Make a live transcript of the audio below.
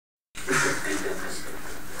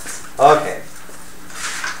Okay.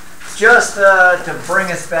 Just to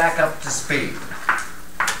bring us back up to speed.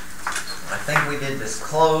 I think we did this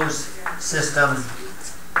closed system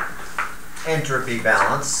entropy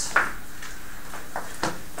balance.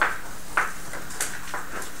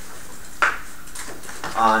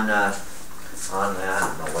 On I don't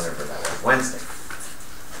know, whatever that was,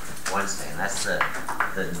 Wednesday, and that's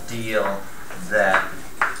the deal that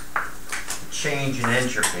change in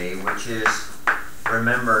entropy, which is,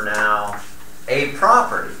 remember now, a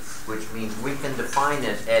property, which means we can define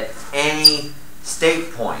it at any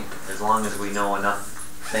state point, as long as we know enough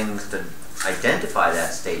things to identify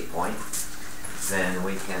that state point, then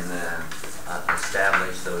we can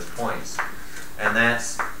establish those points. And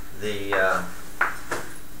that's the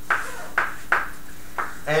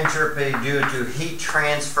entropy due to heat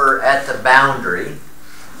transfer at the boundary.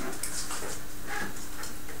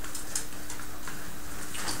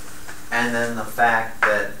 And then the fact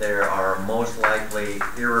that there are most likely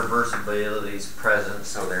irreversibilities present,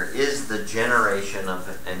 so there is the generation of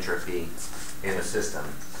entropy in a system.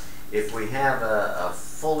 If we have a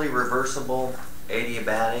fully reversible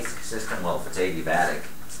adiabatic system, well, if it's adiabatic,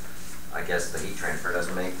 I guess the heat transfer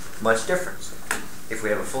doesn't make much difference. If we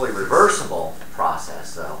have a fully reversible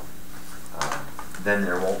process, though, then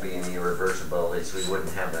there won't be any irreversibilities. We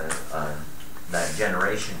wouldn't have that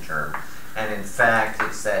generation term. And in fact,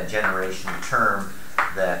 it's that generation term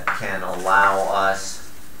that can allow us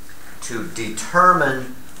to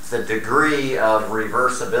determine the degree of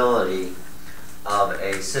reversibility of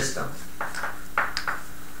a system.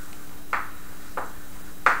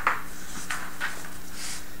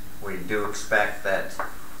 We do expect that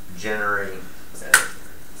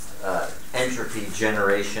entropy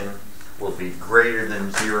generation will be greater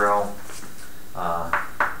than 0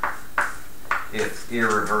 if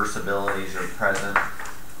irreversibilities are present.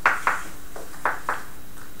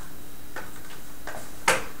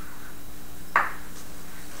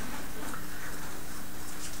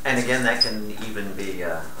 And again, that can even be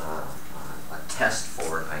a test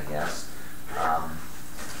for it, I guess.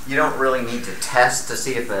 You don't really need to test to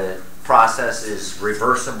see if a process is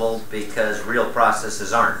reversible, because real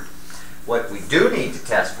processes aren't. What we do need to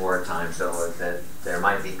test for at times, though, is that there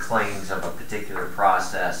might be claims of a particular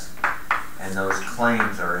process, and those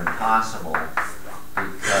claims are impossible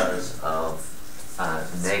because of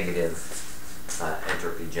negative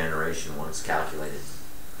entropy generation once calculated.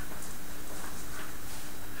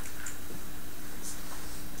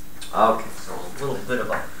 Okay, so a little bit of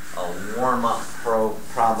a warm-up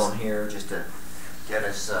problem here just to get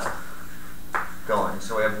us going.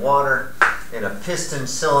 So we have water in a piston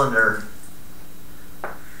cylinder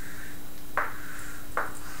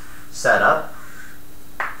setup,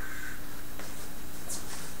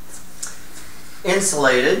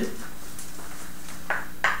 insulated,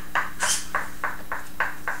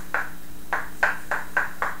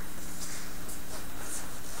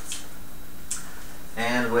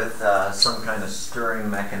 and with some kind of stirring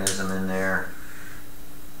mechanism in there.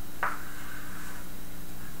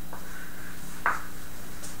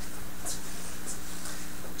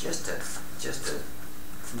 Just to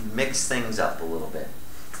mix things up a little bit.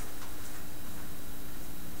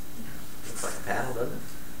 Looks like a paddle, doesn't it?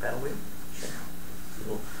 Paddle wheel?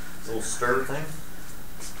 Sure. Little stir thing.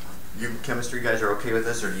 You chemistry guys are okay with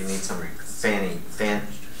this, or do you need some fancy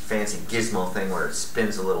gizmo thing where it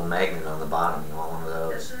spins a little magnet on the bottom? You want one of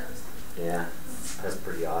those? Yeah, that's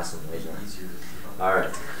pretty awesome. All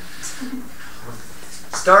right.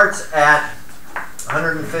 Starts at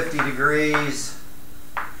 150 degrees.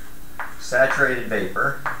 Saturated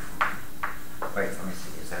vapor. Wait, let me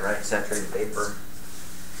see. Is that right? Saturated vapor?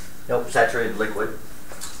 Nope, saturated liquid.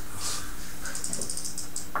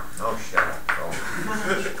 Oh, shut up.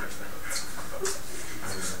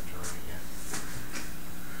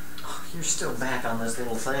 Oh, you're still back on this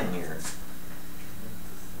little thing here.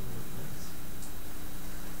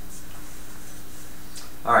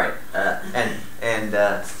 All right, and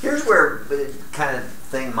here's where the kind of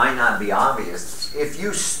thing might not be obvious. If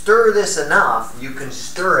you stir this enough, you can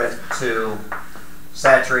stir it to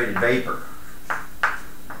saturated vapor.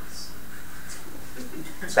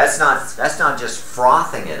 That's not just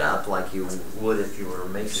frothing it up like you would if you were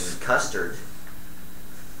making custard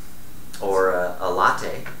or a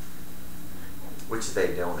latte, which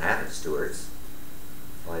they don't have at Stewart's.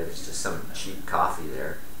 Well, it's just some cheap coffee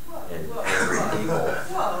there. And angry people.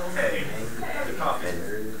 Whoa. Hey, the coffee's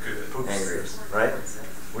good. Angry, right?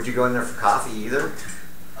 Would you go in there for coffee either?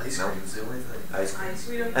 Ice cream's the only thing. Ice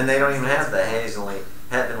cream. And they don't even have the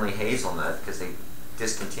heavenly hazelnut because they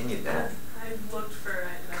discontinued that. I looked for it.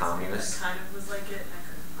 Communist. That kind of was like it, and I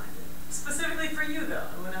couldn't find it. Specifically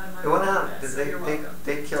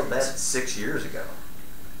they killed that 6 years ago.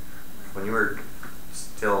 When you were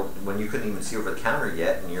still, when you couldn't even see over the counter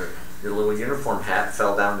yet, and your little uniform hat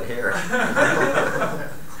fell down to here.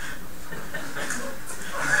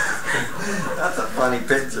 That's a funny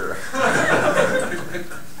picture.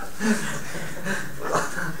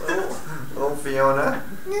 little Fiona.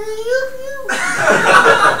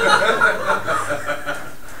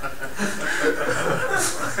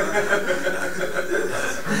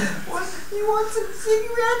 What? You want some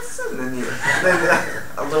cigarettes? And then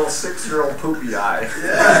a little 6-year-old poopy eye.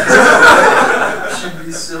 Yeah. Should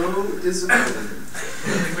be so disappointed. I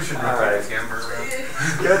think we should All right. the camera around.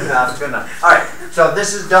 Good enough, good enough. All right, so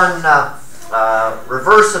this is done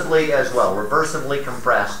reversibly as well, reversibly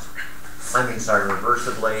compressed.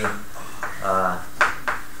 Reversibly,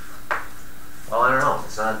 well, I don't know,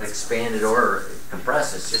 it's not expanded or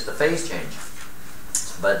compressed, it's just a phase change.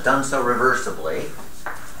 But done so reversibly.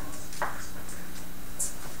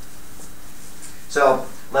 So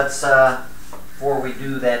let's, before we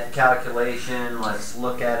do that calculation, let's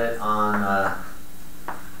look at it on a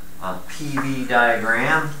PV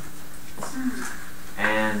diagram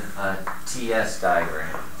and a TS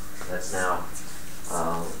diagram. That's now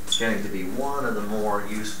going to be one of the more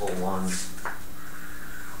useful ones.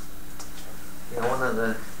 You know, one of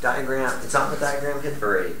the diagram, it's on the diagram kit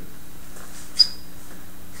for 8.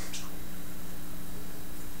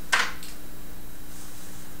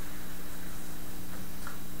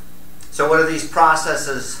 So what do these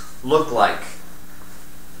processes look like?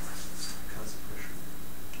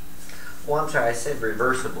 Well, I'm sorry, I said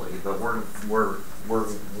reversibly, but we're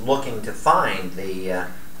looking to find I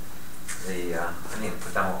need to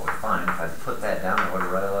put down what we find. If I put that down, I would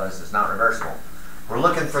have realized it's not reversible. We're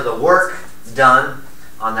looking for the work done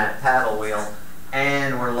on that paddle wheel,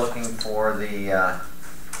 and we're looking for the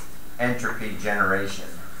entropy generation.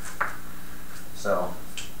 So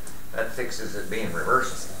that fixes it being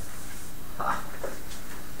reversible.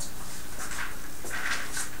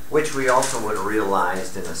 Which we also would have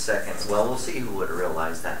realized in a second. Well, we'll see who would have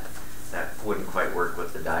realized that. That wouldn't quite work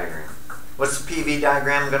with the diagram. What's the PV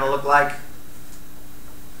diagram going to look like?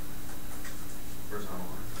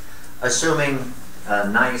 Assuming a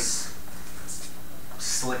nice,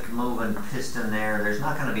 slick moving piston there, there's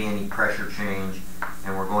not going to be any pressure change,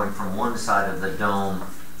 and we're going from one side of the dome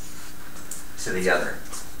to the other.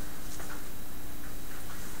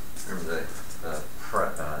 Remember the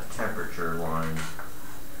temperature line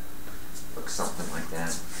looks something like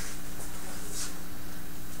that.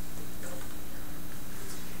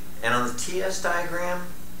 And on the TS diagram,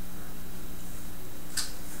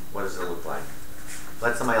 what does it look like?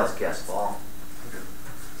 Let somebody else guess, Paul.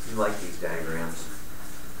 You like these diagrams.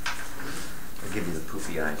 I'll give you the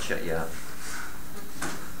poopy eye and shut you up.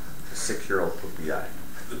 A 6-year-old poopy eye.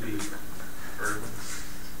 The B version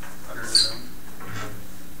under the dome.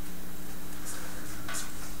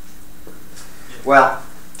 Well,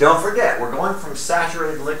 don't forget, we're going from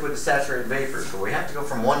saturated liquid to saturated vapor, so we have to go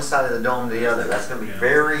from one side of the dome to the other. That's going to be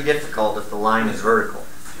very difficult if the line is vertical.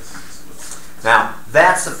 Now,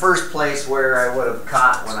 that's the first place where I would have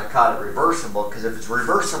caught when I caught it reversible, because if it's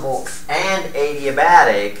reversible and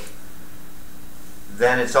adiabatic,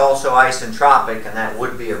 then it's also isentropic, and that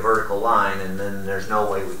would be a vertical line, and then there's no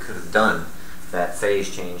way we could have done that phase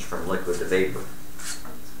change from liquid to vapor.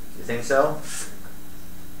 You think so?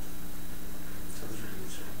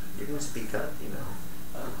 You can speak up, you know.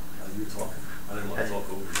 You were talking. I didn't want to talk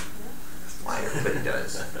over you. Why, everybody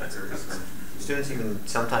does. Students even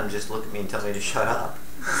sometimes just look at me and tell me to shut up.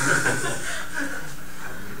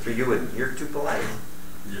 But you wouldn't. You're too polite.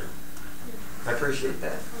 Yeah. I appreciate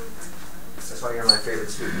that. That's why you're my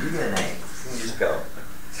favorite student. You get an A. You can just go.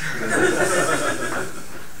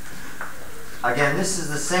 Again, this is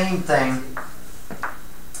the same thing.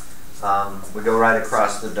 We go right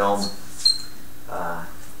across the dome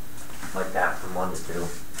like that from 1 to 2.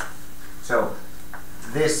 So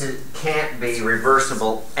this can't be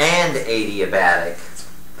reversible and adiabatic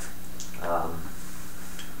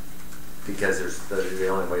because the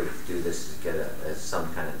only way we can do this is get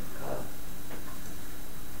some kind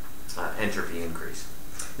of entropy increase.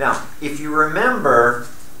 Now, if you remember,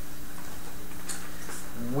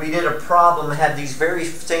 we did a problem, had these very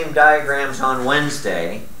same diagrams on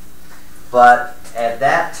Wednesday, but at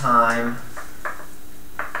that time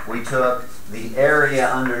we took the area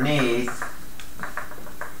underneath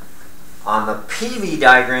on the PV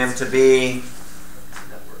diagram to be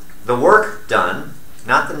the work done,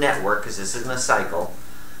 not the network, because this isn't a cycle,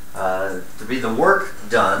 to be the work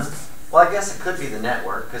done. Well, I guess it could be the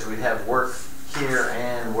network, because we'd have work here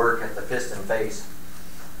and work at the piston face.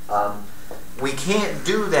 we can't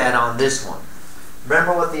do that on this one.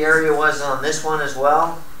 Remember what the area was on this one as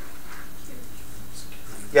well?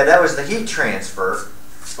 Yeah, that was the heat transfer,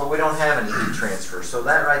 but we don't have any heat transfer. So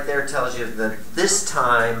that right there tells you that this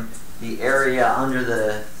time the area under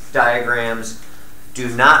the diagrams do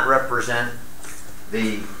not represent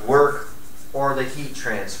the work or the heat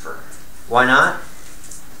transfer. Why not?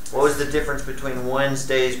 What was the difference between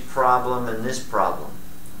Wednesday's problem and this problem?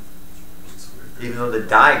 Even though the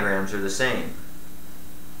diagrams are the same.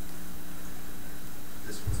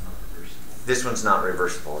 This one's not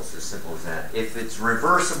reversible. It's as simple as that. If it's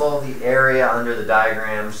reversible, the area under the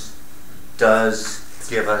diagrams does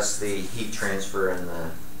give us the heat transfer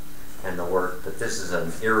and the work, but this is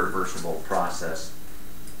an irreversible process.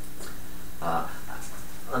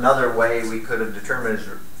 Another way we could have determined is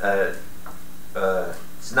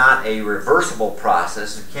it's not a reversible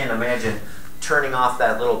process. You can't imagine turning off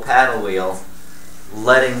that little paddle wheel,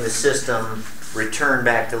 letting the system return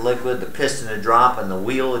back to liquid, the piston would drop, and the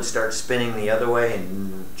wheel would start spinning the other way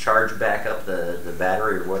and charge back up the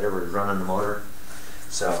battery or whatever is running the motor.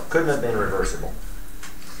 So, couldn't have been reversible.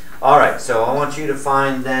 Alright, so I want you to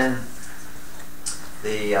find then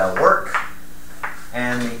the work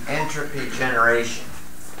and the entropy generation.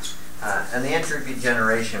 And the entropy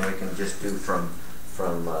generation we can just do from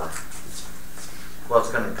well,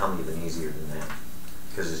 it's going to come even easier than that,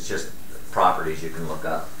 because it's just properties you can look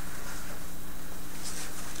up.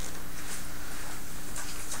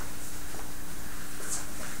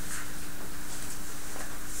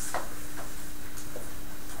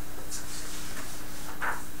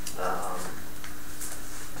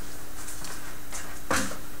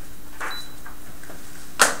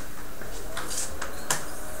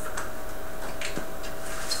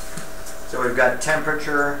 So we've got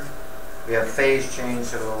temperature, we have phase change,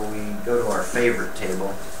 so we go to our favorite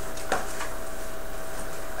table.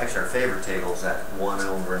 Actually, our favorite table is that one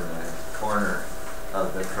over in the corner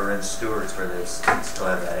of the Corinne Stewart's where they still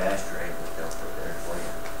have that ashtray that they'll put there for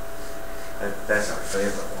you. That's our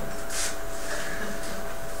favorite one.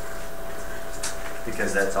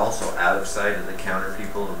 Because that's also out of sight of the counter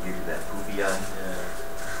people who give you that poopy eye. Yeah.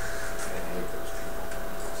 I hate those people.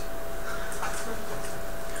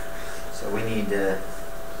 So we need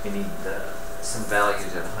some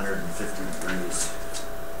values at 150 degrees.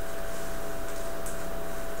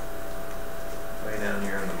 Way down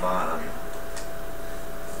here on the bottom.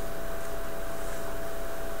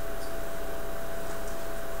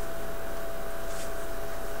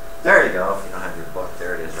 There you go. If you don't have your book,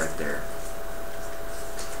 there it is right there.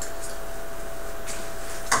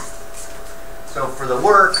 So for the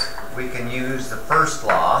work, we can use the first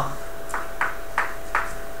law.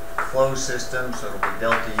 Closed system, so it'll be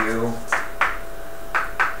delta U.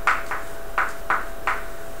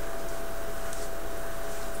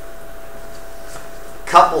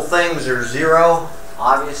 Couple things are zero,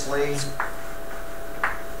 obviously.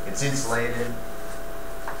 It's insulated.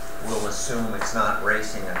 We'll assume it's not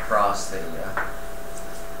racing across the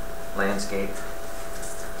landscape.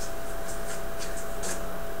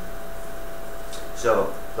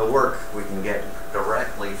 So the work we can get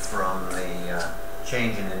directly from the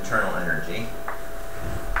change in internal energy.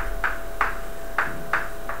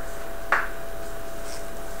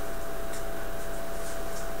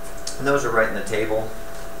 And those are right in the table.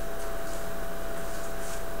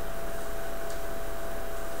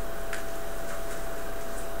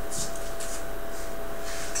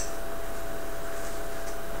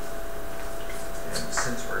 And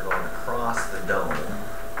since we're going across the dome,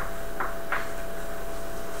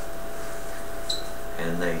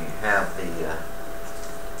 and they have the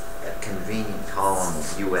that convenient column of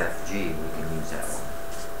UFG, we can use that one.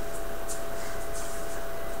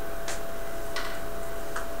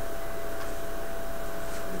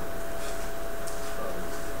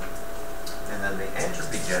 And then the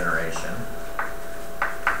entropy generation,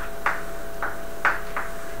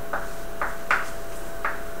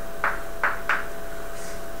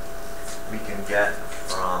 we can get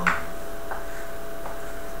from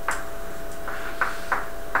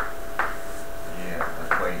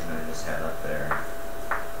equation I just had up there.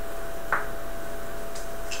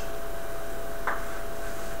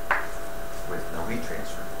 With no heat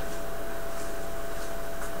transfer.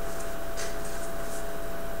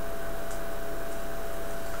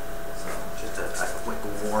 So just a quick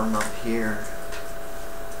warm up here.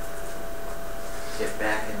 Get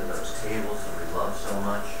back into those tables that we love so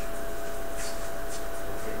much.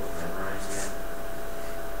 The tables memorized yet?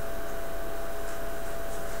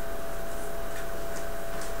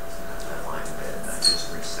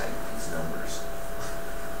 Recite these numbers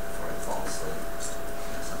before I fall asleep.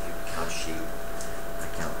 Some people count sheep. I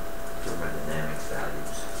count to run an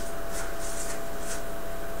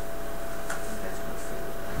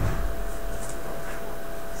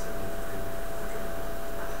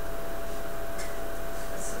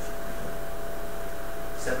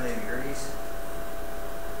degrees.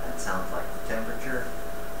 That sounds like the temperature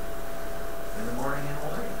in the morning in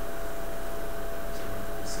Hawaii.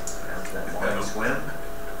 After that morning swim,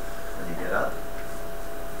 when you get up,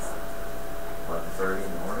 11:30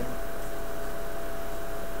 in the morning.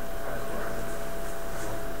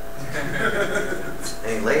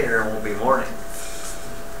 Any later, it won't be morning.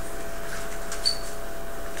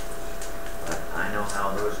 But I know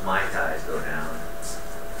how those Mai Tais go down.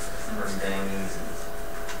 Pretty dang easy.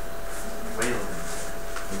 Wait a minute.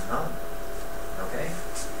 Okay?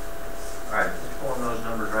 Alright, just pulling those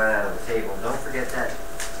numbers right out of the table. Don't forget that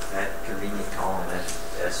convenient column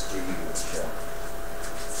SG, which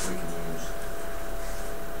we can use.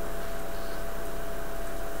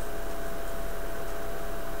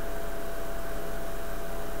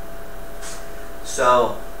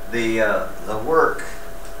 So the work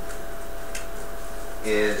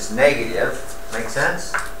is negative. Make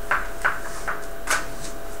sense?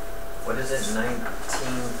 What is it?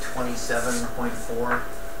 1927.4.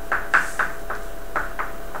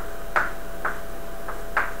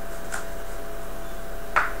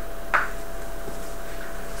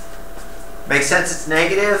 Makes sense it's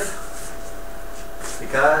negative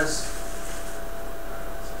because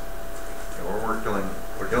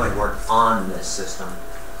we're doing work on this system,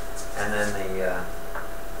 and then the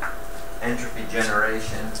entropy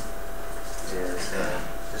generation is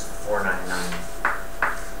just 499.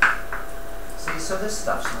 See, so this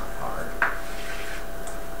stuff's not hard.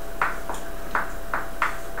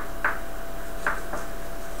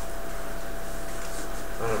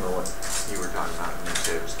 I don't know what you were talking about when you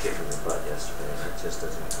said it was kicking the butt yesterday. That just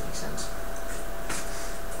doesn't make any sense.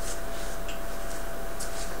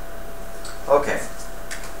 Okay.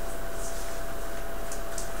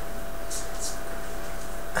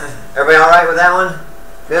 Everybody all right with that one?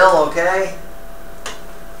 Bill, okay?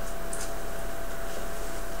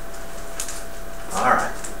 All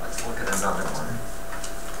right. Let's look at another one.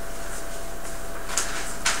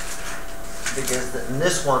 Because in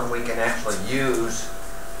this one we can actually use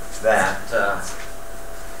that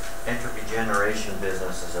entropy generation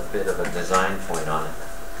business as a bit of a design point on it.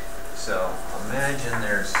 So imagine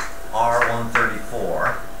there's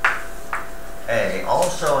R134A,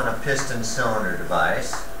 also in a piston cylinder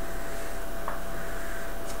device,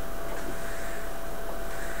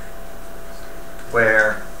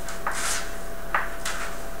 where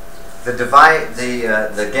the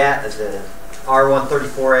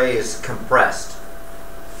R134A is compressed.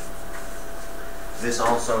 This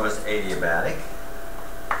also is adiabatic.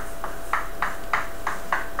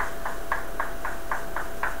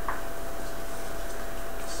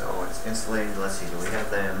 So it's insulated. Let's see, do we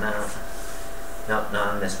have that now? No,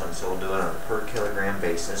 not on this one, so we'll do it on a per kilogram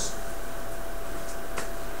basis.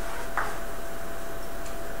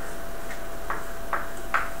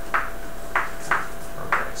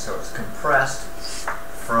 Okay, so it's compressed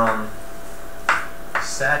from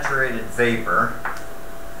saturated vapor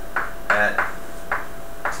at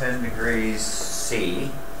 10 degrees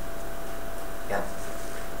C. Yep.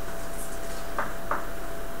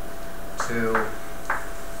 To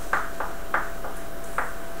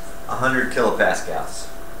 100 kilopascals.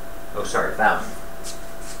 Oh, sorry, 1,000.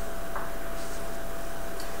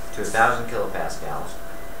 To 1,000 kilopascals.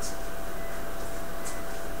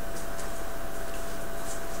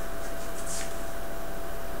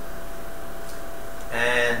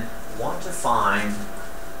 And want to find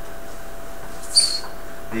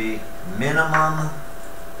the minimum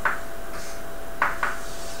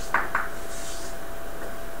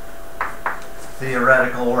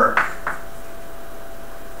theoretical work.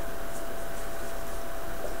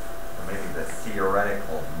 Or maybe the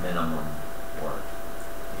theoretical minimum work.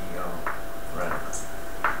 Theoretical.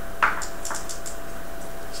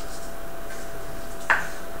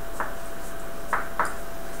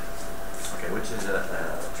 Okay, which is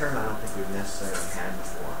a term I don't think we've necessarily had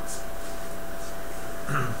before.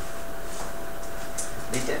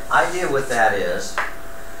 The idea with that is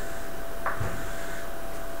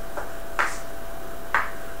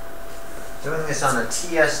doing this on a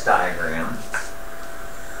TS diagram.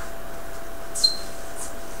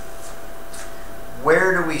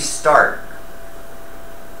 Where do we start?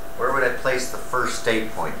 Where would I place the first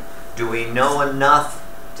state point? Do we know enough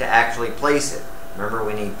to actually place it? Remember,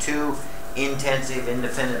 we need two intensive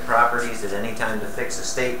independent properties at any time to fix a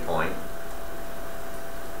state point.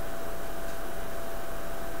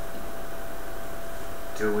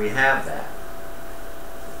 Do we have that?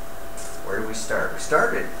 Where do we start? We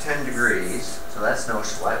start at 10 degrees, so that's no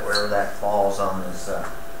sweat, wherever that falls on this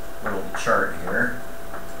little chart here.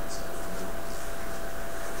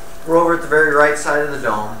 We're over at the very right side of the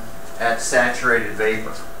dome at saturated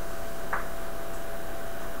vapor.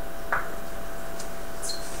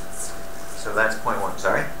 So that's point 1.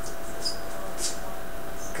 Sorry?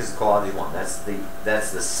 Because the quality is 1.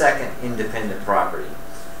 That's the second independent property.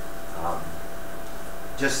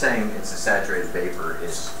 Just saying it's a saturated vapor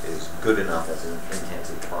is good enough as an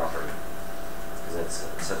intensity property, because that's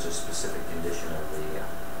such a specific condition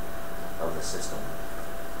of the system.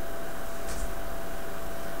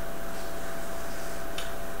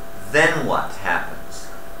 Then what happens?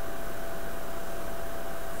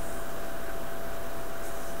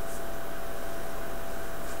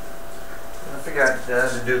 I'm going to figure out how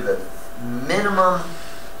to do the minimum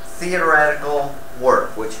theoretical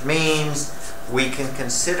work, which means we can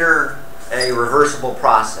consider a reversible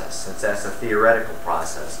process, since that's a theoretical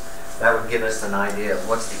process. That would give us an idea of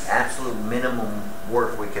what's the absolute minimum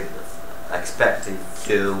work we could expect to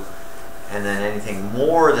do, and then anything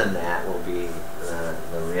more than that will be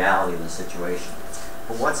the reality of the situation.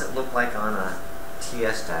 But what's it look like on a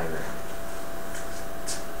TS diagram?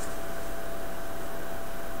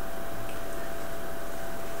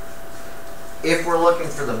 If we're looking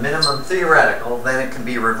for the minimum theoretical, then it can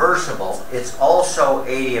be reversible. It's also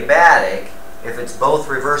adiabatic. If it's both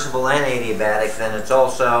reversible and adiabatic, then it's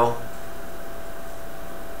also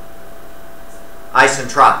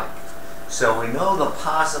isentropic. So we know the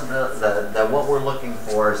possibility that what we're looking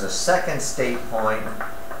for is a second state point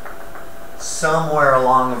somewhere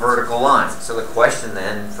along a vertical line. So the question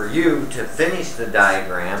then for you to finish the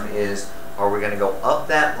diagram is, are we going to go up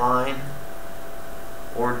that line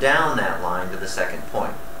or down that line to the second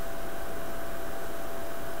point?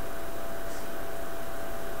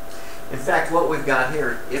 In fact, what we've got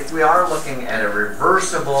here, if we are looking at a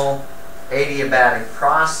reversible adiabatic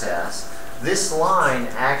process, this line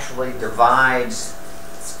actually divides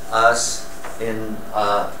us in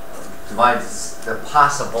divides the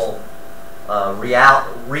possible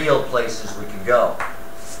real places we could go.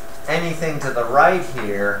 Anything to the right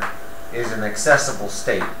here is an accessible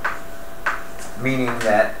state, meaning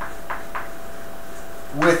that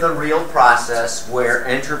with a real process where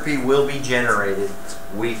entropy will be generated,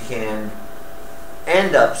 we can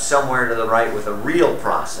end up somewhere to the right with a real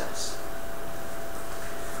process.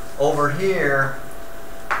 Over here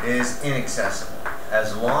is inaccessible,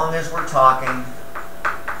 as long as we're talking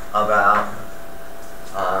about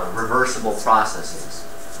reversible processes.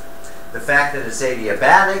 The fact that it's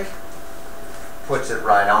adiabatic puts it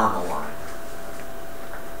right on the line.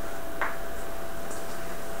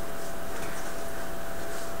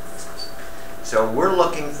 So we're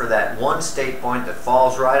looking for that one state point that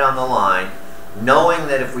falls right on the line, knowing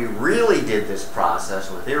that if we really did this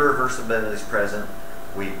process with irreversibilities present,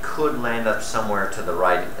 we could land up somewhere to the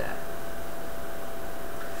right of that.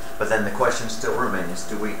 But then the question still remains,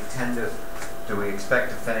 do we expect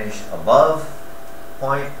to finish above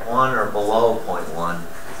point 1 or below point 1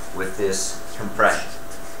 with this compression?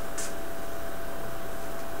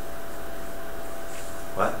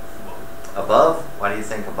 What? Above? Why do you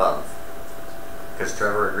think above? Because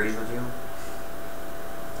Trevor agrees with you?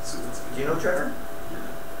 Do you know Trevor?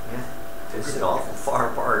 Yeah. It's awful far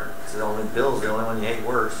apart. It's only Bill's the only one you hate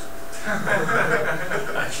worse.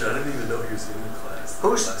 Actually, I didn't even know he was in the class.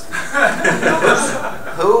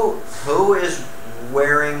 Who is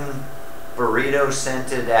wearing burrito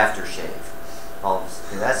scented aftershave? Oh,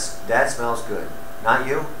 that smells good. Not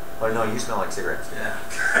you? Oh no, you smell like cigarettes. Yeah.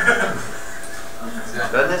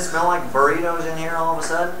 Doesn't it smell like burritos in here all of a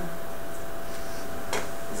sudden?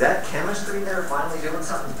 Is that chemistry there finally doing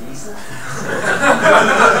something decent? It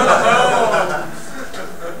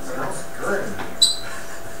smells good in here.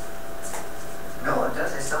 No, it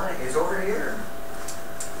doesn't. It's not. It's over here.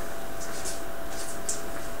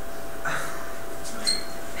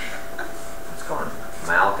 What's going on?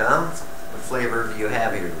 Malcolm, what flavor do you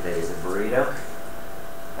have here today? Is it burrito?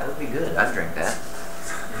 That would be good. I'd drink that.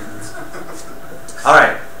 All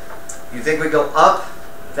right. You think we go up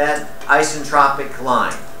that isentropic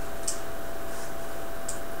line?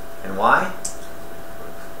 And why?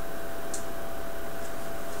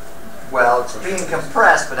 Well, it's being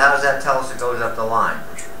compressed, but how does that tell us it goes up the line?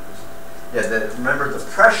 Yeah, remember the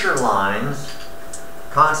pressure lines,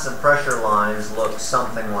 constant pressure lines look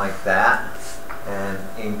something like that and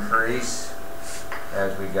increase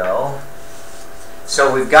as we go.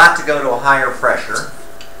 So we've got to go to a higher pressure.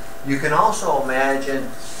 You can also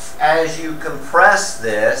imagine as you compress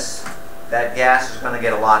this, that gas is going to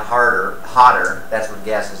get a lot hotter. That's what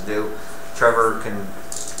gases do. Trevor can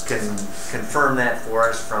confirm that for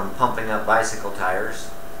us from pumping up bicycle tires.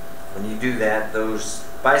 When you do that, those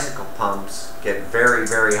bicycle pumps get very,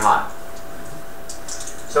 very hot.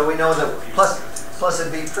 So we know that, plus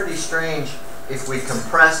it'd be pretty strange if we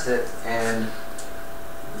compressed it and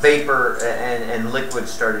vapor and liquid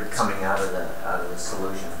started coming out of the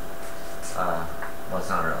solution. Well, it's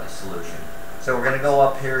not really a solution. So we're going to go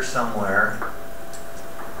up here somewhere.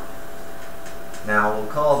 Now we'll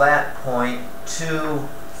call that point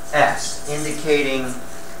 2s, indicating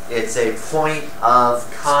it's a point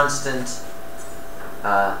of constant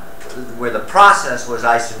where the process was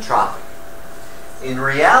isentropic. In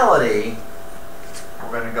reality,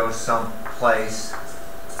 we're going to go someplace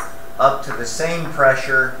up to the same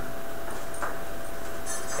pressure,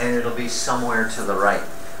 and it'll be somewhere to the right.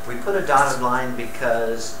 We put a dotted line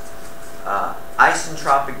because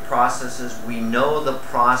isentropic processes, we know the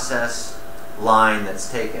process line that's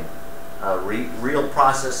taken. Real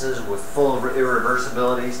processes with full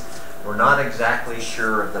irreversibilities, we're not exactly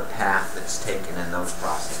sure of the path that's taken in those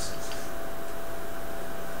processes.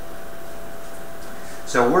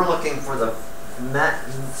 So we're looking for the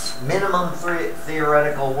minimum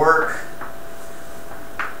theoretical work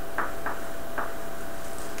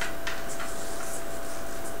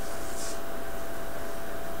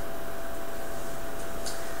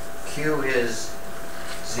Q is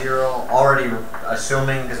 0, already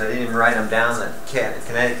assuming, because I didn't even write them down, that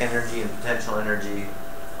kinetic energy and potential energy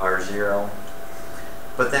are 0.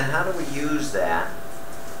 But then how do we use that?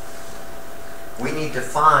 We need to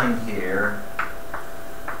find here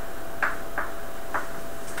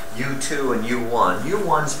U2 and U1.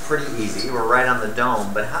 U1's pretty easy, we're right on the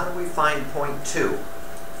dome, but how do we find point 2?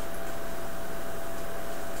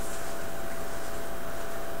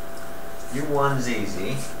 U1's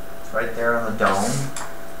easy, it's right there on the dome.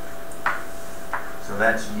 So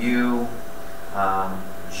that's U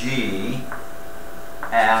G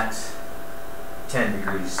at 10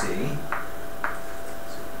 degrees C.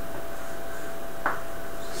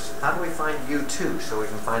 How do we find U2 so we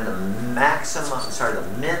can find the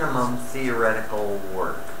minimum theoretical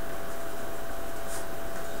work?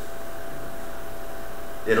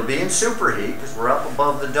 It'll be in superheat because we're up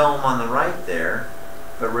above the dome on the right there.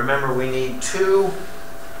 But remember, we need 2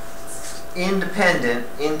 independent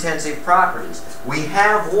intensive properties. We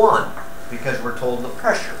have one because we're told the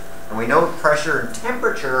pressure. And we know pressure and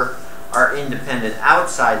temperature are independent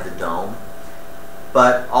outside the dome,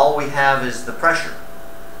 but all we have is the pressure.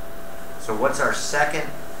 So what's our second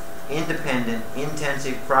independent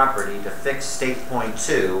intensive property to fix state point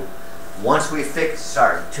 2? Once we fix,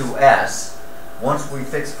 2s, once we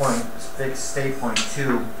fix state point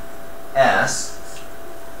 2s,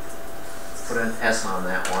 put an S on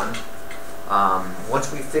that one.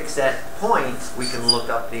 Once we fix that point, we can look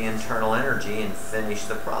up the internal energy and finish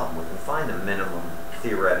the problem. We can find the minimum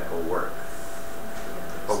theoretical work.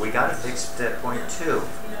 But we got to fix that point 2.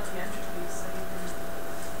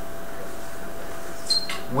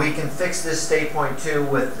 We can fix this state point 2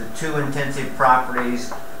 with the 2 intensive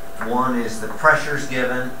properties. One is the pressures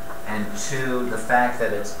given, and 2, the fact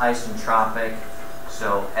that it's isentropic.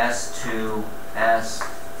 So S2S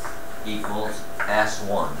equals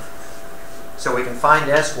S1. So we can find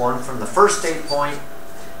S1 from the first state point,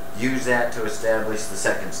 use that to establish the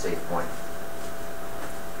second state point.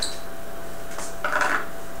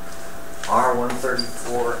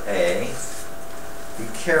 R134A. Be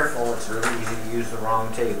careful, it's really easy to use the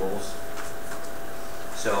wrong tables.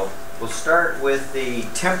 So we'll start with the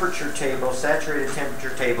temperature table, saturated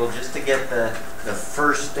temperature table, just to get the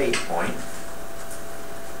first state point.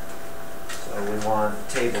 So we want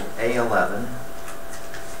table A11.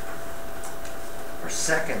 Our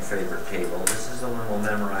second favorite table, this is the one we'll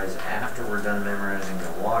memorize after we're done memorizing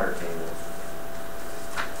the water tables.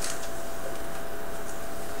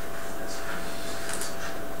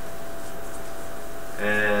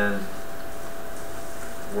 And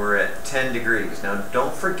we're at 10 degrees. Now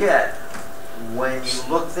don't forget, when you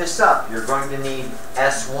look this up, you're going to need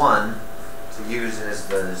S1 to use as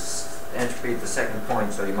the entropy at the second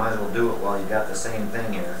point, so you might as well do it while you got the same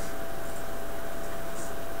thing here.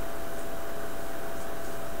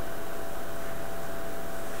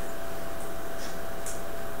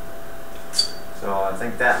 So I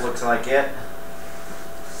think that looks like it.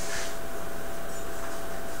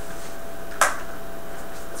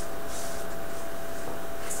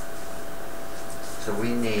 So we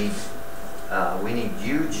need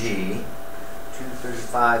UG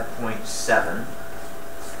 235.7.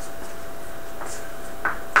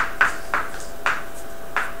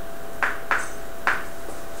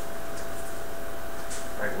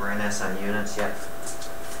 Right, we're in SI units yet.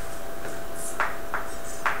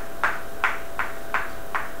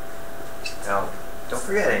 Now, don't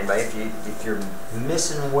forget, anybody, if you're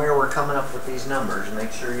missing where we're coming up with these numbers,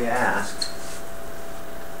 make sure you ask.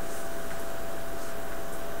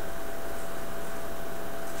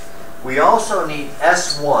 We also need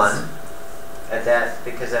S1 at that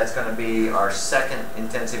because that's going to be our second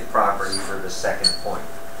intensive property for the second point.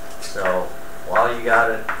 So while you got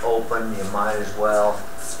it open, you might as well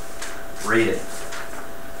read it.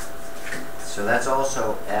 So that's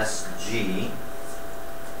also SG,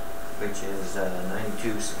 which is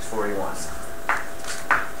 92,641.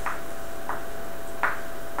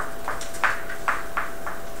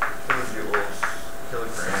 Kilojoules,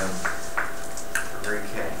 kilograms per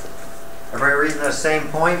K. Everybody reading those same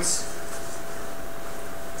points?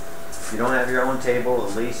 If you don't have your own table,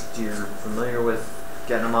 at least you're familiar with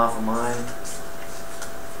getting them off of mine.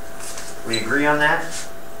 We agree on that?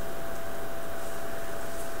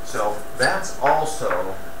 So that's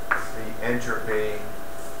also the entropy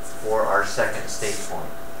for our second state point.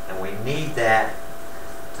 And we need that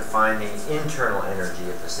to find the internal energy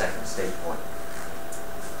of the second state point.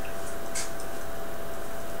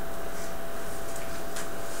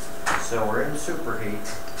 So we're in superheat.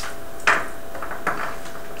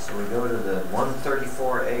 So we go to the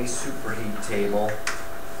 134A superheat table.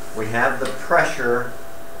 We have the pressure.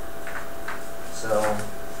 So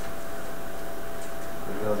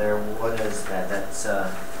we go there. What is that? That's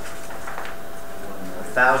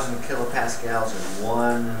 1,000 kilopascals is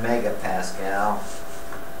 1 megapascal.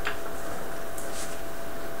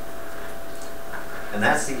 And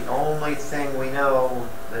that's the only thing we know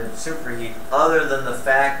that superheat, other than the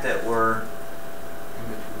fact that we're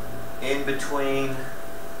in between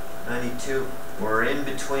 92. We're in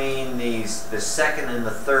between the second and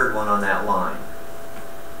the third one on that line.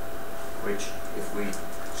 Which, if we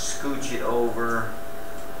scooch it over,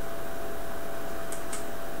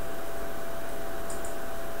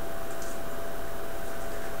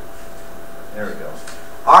 there we go.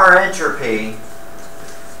 Our entropy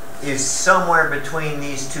is somewhere between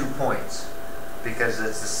these 2 points because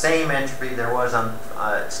it's the same entropy there was on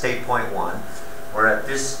state point 1. We're at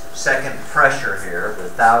this second pressure here, the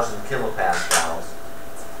 1,000 kilopascals.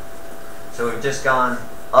 So we've just gone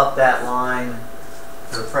up that line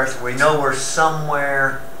to the pressure. We know we're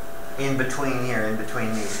somewhere in between here, in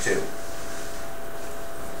between these two.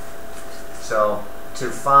 So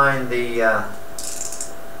to find the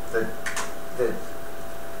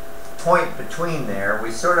point between there,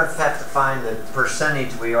 we sort of have to find the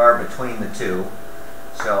percentage we are between the two.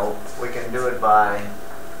 So we can do it by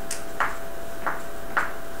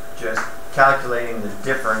just calculating the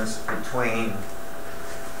difference between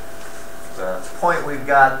the point we've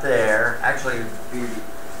got there. Actually, it would be a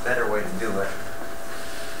better way to do it,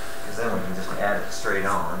 because then we can just add it straight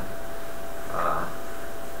on.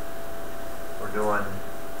 We're doing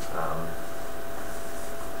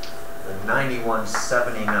the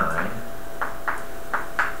 9179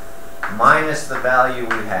 minus the value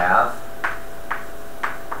we have.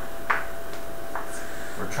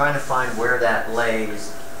 We're trying to find where that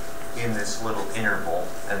lays in this little interval,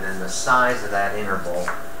 and then the size of that interval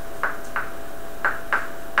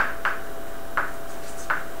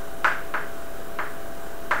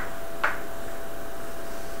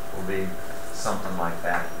will be something like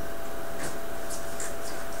that.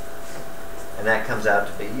 And that comes out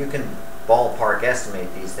to be, you can ballpark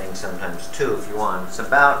estimate these things sometimes too if you want. It's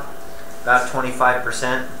about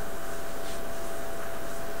 25%,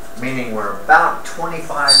 meaning we're about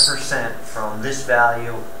 25% from this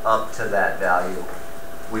value up to that value,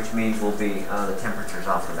 which means we'll be, the temperature's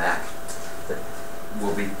off the back, but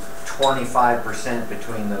we'll be 25%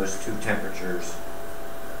 between those two temperatures,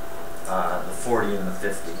 the 40 and the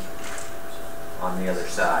 50 on the other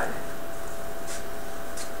side.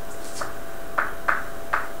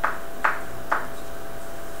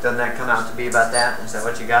 Doesn't that come out to be about that? Is that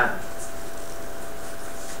what you got?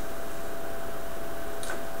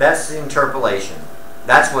 That's the interpolation.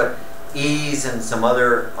 That's what Ease and some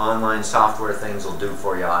other online software things will do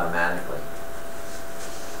for you automatically.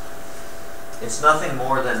 It's nothing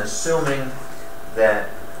more than assuming that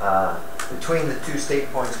between the two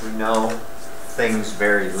state points we know things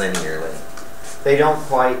vary linearly. They don't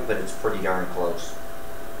quite, but it's pretty darn close.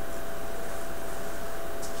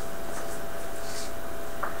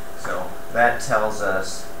 So that tells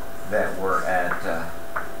us that we're at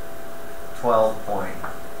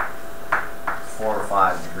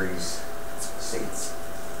 12.45 degrees C.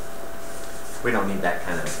 We don't need that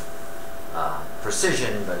kind of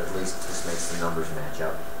precision, but at least this makes the numbers match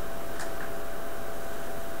up.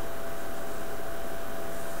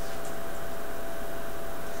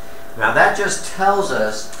 Now that just tells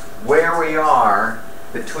us where we are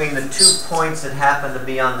between the 2 points that happen to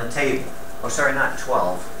be on the table. Oh, sorry, not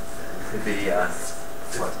 12. It could be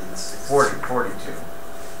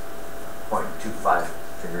 42.25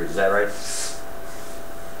 degrees. Is that right?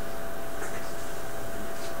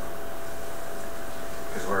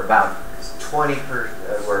 we're about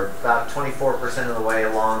 24% of the way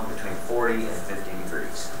along between 40 and 50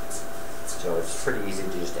 degrees. So it's pretty easy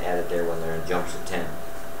to just add it there when they're in jumps of 10.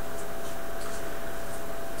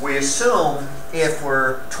 We assume if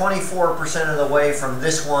we're 24% of the way from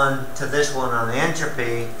this one to this one on the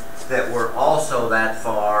entropy, that we're also that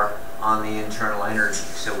far on the internal energy.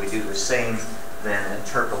 So we do the same then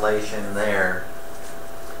interpolation there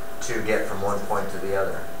to get from one point to the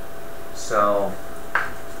other. So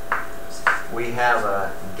we have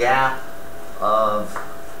a gap of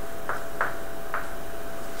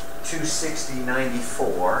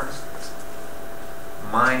 260.94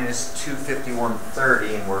 minus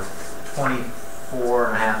 251.30, and we're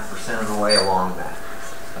 24.5% of the way along that.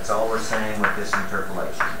 That's all we're saying with this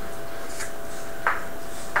interpolation.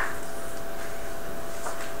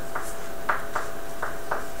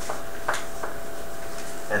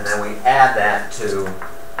 And then we add that to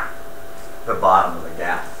the bottom of the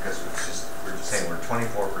gap, because we're just saying we're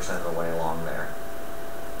 24% of the way along there.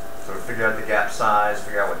 So we figure out the gap size,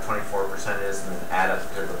 figure out what 24% is, and then add up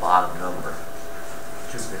to the bottom number,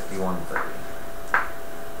 251.30.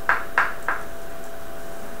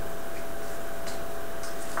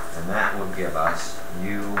 And that will give us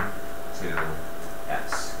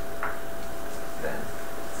U2S then.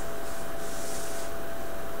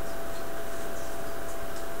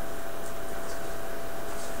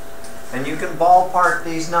 And you can ballpark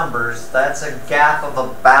these numbers. That's a gap of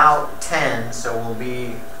about 10, so we'll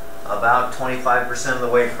be about 25% of the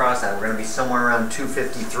way across that. We're going to be somewhere around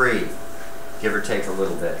 253, give or take a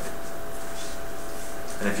little bit.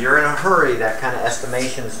 And if you're in a hurry, that kind of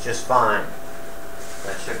estimation is just fine.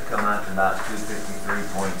 That should come out to about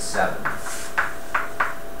 253.7.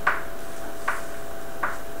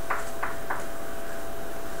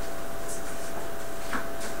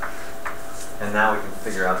 And now we can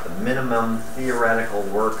figure out the minimum theoretical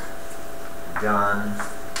work done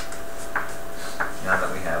now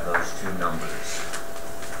that we have those two numbers.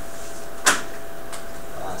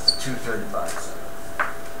 235.7.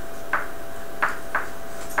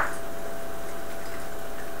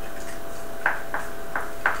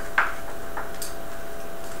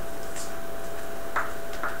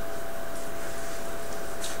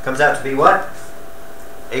 Comes out to be what?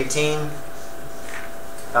 18?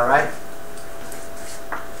 All right?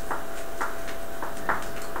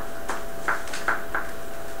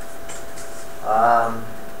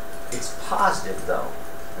 It's positive though,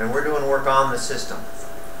 and we're doing work on the system.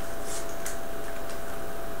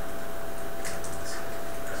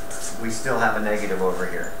 We still have a negative over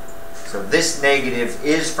here. So this negative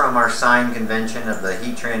is from our sign convention of the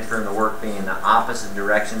heat transfer and the work being in the opposite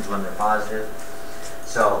directions when they're positive.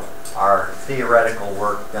 So our theoretical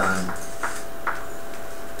work done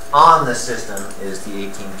on the system is the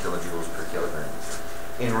 18 kilojoules per kilogram.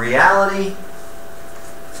 In reality,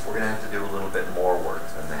 we're going to have to do a little bit more work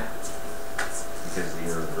than that because of the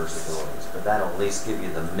irreversibilities. But that'll at least give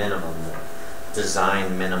you the minimum, the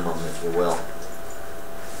design minimum, if you will.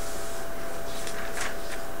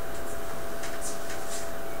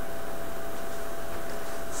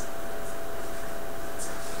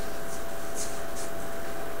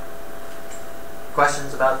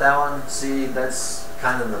 Questions about that one? See, that's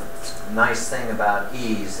kind of the nice thing about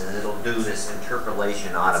ease, is it'll do this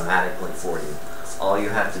interpolation automatically for you. All you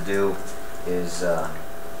have to do is,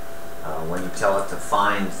 when you tell it to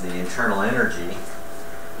find the internal energy,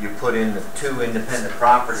 you put in the two independent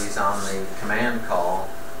properties on the command call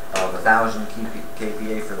of 1000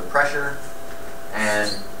 kPa for the pressure,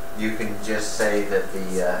 and you can just say that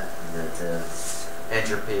the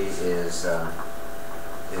entropy is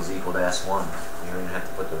equal to S1. You don't even have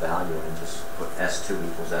to put the value in, just put S2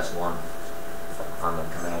 equals S1 on the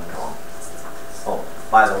command call. Oh,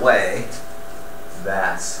 by the way,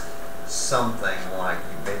 that's something like,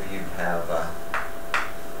 maybe you'd have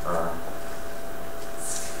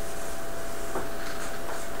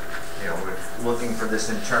you know, we're looking for this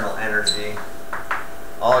internal energy.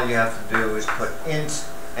 All you have to do is put int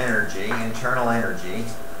energy, internal energy.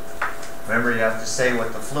 Remember, you have to say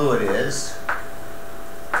what the fluid is.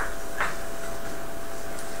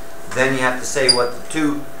 Then you have to say what the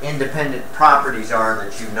two independent properties are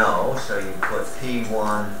that you know. So you put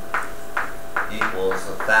P1 equals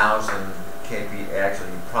 1000 kPa.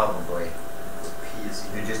 Actually, you probably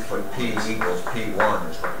you just put P equals P1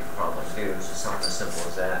 is what you probably do. So something as simple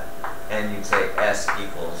as that. And you'd say S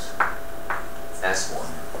equals S1.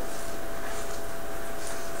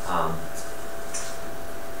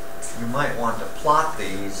 You might want to plot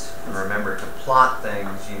these, and remember, to plot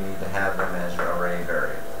things you need to have them as array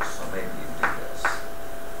variables. So maybe you do this.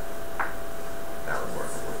 That would work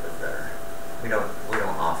a little bit better. We don't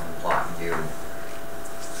often plot U,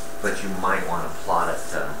 but you might want to plot it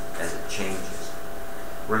as it changes.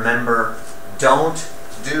 Remember, don't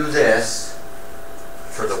do this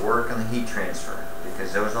for the work and the heat transfer,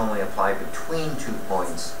 because those only apply between 2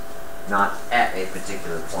 points, not at a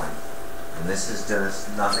particular point. And this is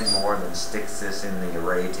just nothing more than sticks this in the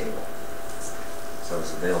array table, so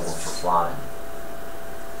it's available for plotting.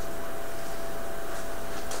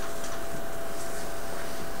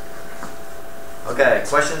 Okay,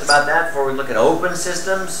 questions about that before we look at open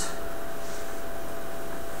systems?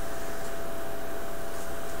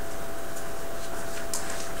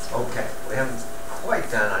 Okay, we haven't quite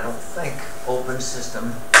done, I don't think, open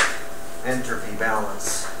system entropy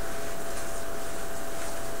balance.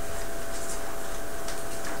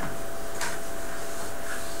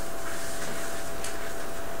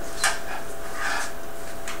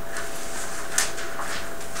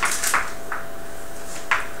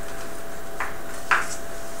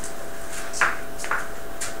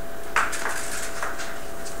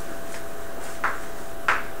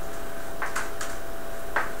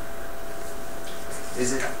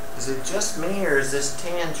 Is it just me, or is this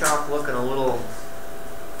tan chalk looking a little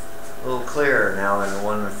clearer now than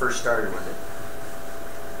when we first started with it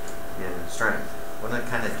in strength? Wasn't it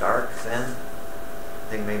kind of dark then? I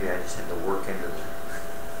think maybe I just had to work into the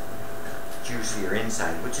juicier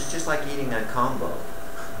inside, which is just like eating a combo.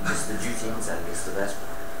 Just the juicy inside gets the best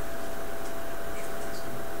part.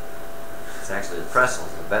 It's actually the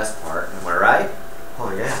pretzel's the best part. Am I right?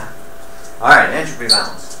 Oh yeah. All right, entropy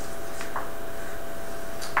balance.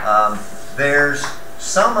 There's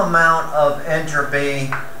some amount of entropy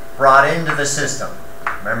brought into the system.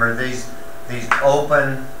 Remember, these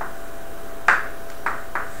open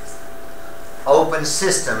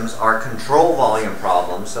systems are control volume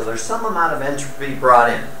problems, so there's some amount of entropy brought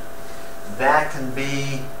in. That can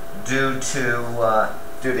be due to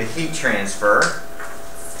heat transfer,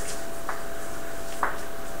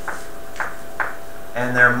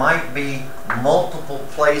 and there might be multiple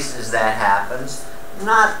places that happens.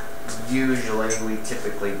 Not usually. We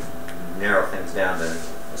typically narrow things down to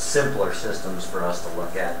simpler systems for us to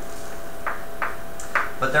look at.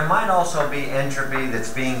 But there might also be entropy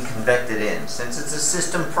that's being convected in. Since it's a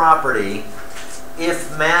system property,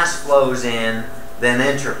 if mass flows in, then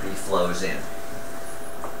entropy flows in.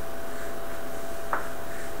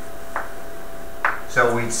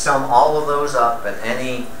 So we'd sum all of those up at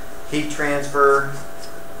any heat transfer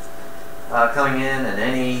coming in and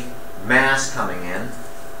any mass coming in,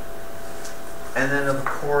 and then of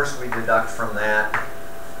course we deduct from that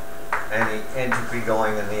any entropy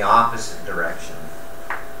going in the opposite direction.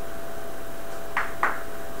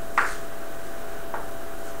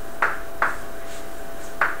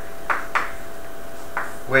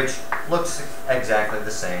 Which looks exactly the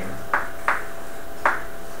same.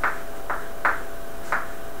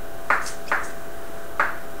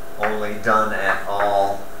 Only done at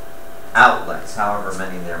all outlets, however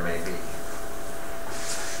many there may be.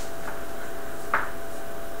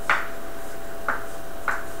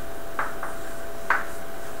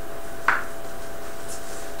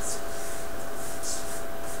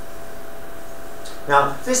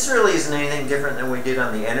 Now, this really isn't anything different than we did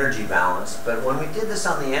on the energy balance, but when we did this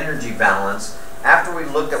on the energy balance, after we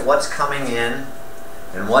looked at what's coming in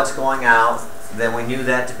and what's going out, then we knew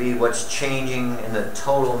that to be what's changing in the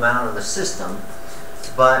total amount of the system.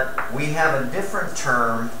 But we have a different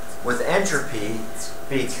term with entropy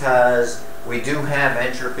because we do have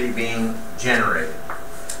entropy being generated.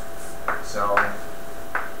 So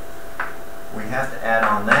we have to add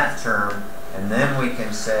on that term, and then we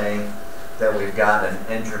can say that we've got an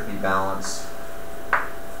entropy balance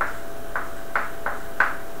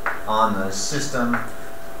on the system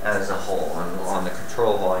as a whole, on the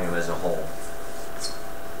control volume as a whole.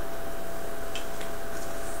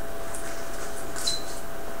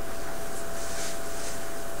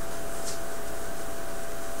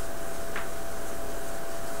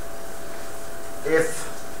 If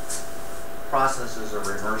processes are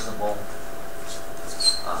reversible,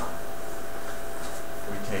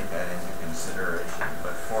 we take that into consideration.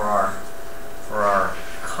 But for our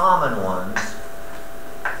common ones,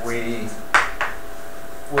 we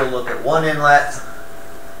will look at one inlet,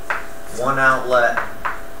 one outlet,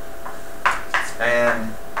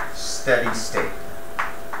 and steady state.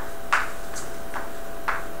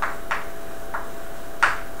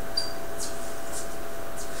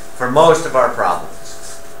 For most of our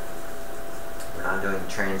problems, we're not doing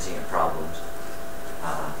transient problems,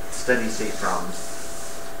 steady state problems.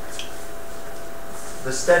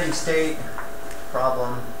 The steady state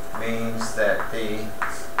problem means that the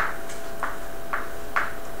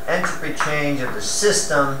entropy entropy change of the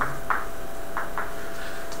system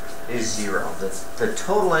is 0. The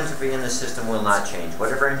total entropy in the system will not change.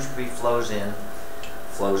 Whatever entropy flows in,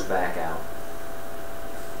 flows back out.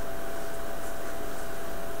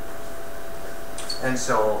 And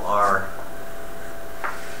so our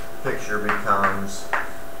picture becomes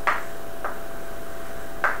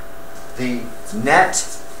the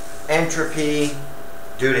net entropy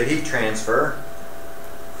due to heat transfer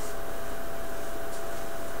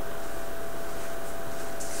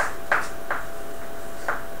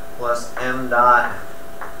plus m dot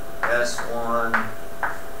S1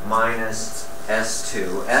 minus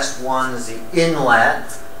S2. S1 is the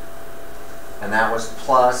inlet, and that was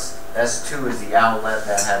plus. S2 is the outlet,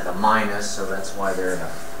 that had the minus, so that's why they're in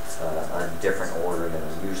a different order than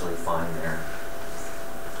we usually find there.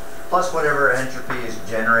 Plus whatever entropy is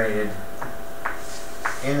generated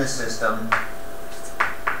in the system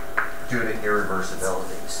due to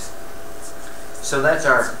irreversibilities. So that's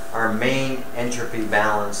our main entropy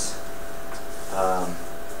balance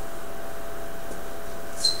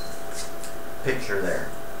picture there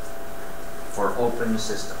for open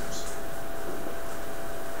systems.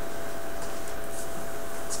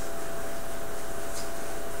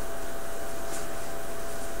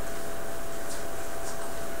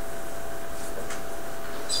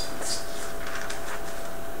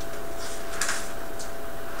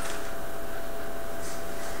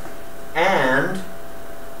 And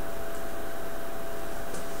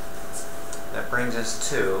that brings us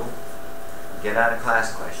to get out of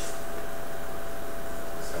class question.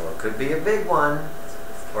 So it could be a big one,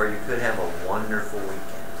 or you could have a wonderful weekend.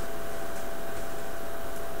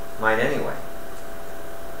 Might anyway,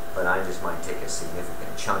 but I just might take a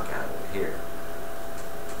significant chunk out of it here.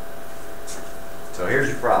 So here's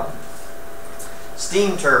your problem.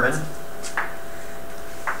 Steam turbine.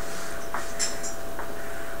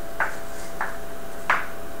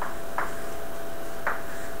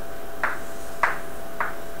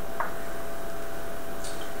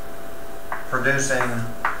 Producing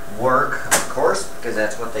work, of course, because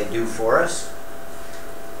that's what they do for us.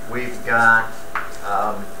 We've got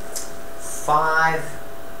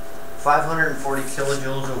 540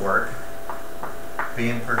 kilojoules of work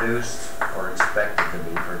being produced or expected to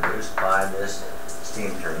be produced by this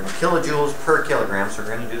steam turbine. Kilojoules per kilogram, so we're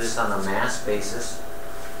going to do this on a mass basis.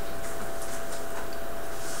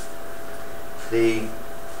 The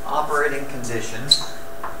operating conditions.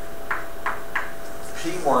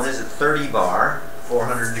 P1 is at 30 bar,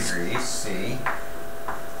 400 degrees C.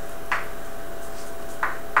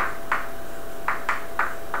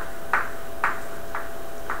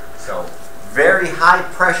 So, very high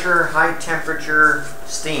pressure, high temperature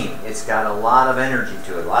steam. It's got a lot of energy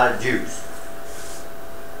to it, a lot of juice.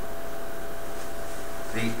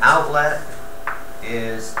 The outlet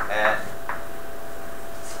is at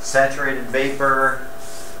saturated vapor,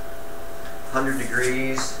 100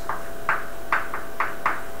 degrees.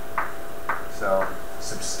 So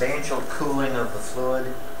substantial cooling of the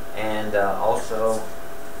fluid, and also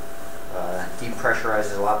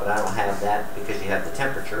depressurizes a lot, but I don't have that because you have the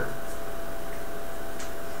temperature.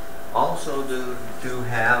 Also do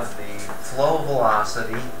have the flow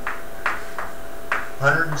velocity,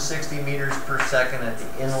 160 meters per second at the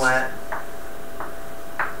inlet.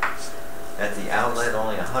 At the outlet,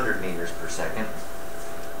 only 100 meters per second.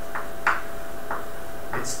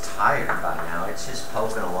 It's tired by now. It's just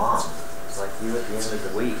poking along. It's like you at the end of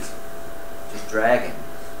the week, just dragging.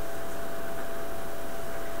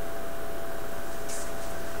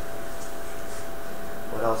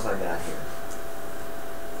 What else I got here?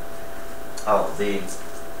 Oh,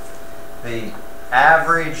 the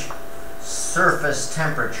average surface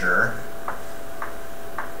temperature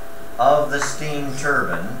of the steam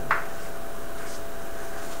turbine.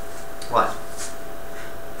 What?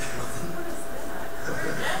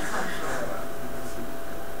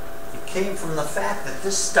 Came from the fact that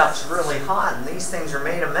this stuff's really hot, and these things are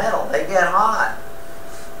made of metal. They get hot.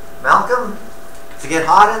 Malcolm, to get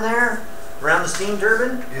hot in there around the steam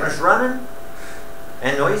turbine when it's running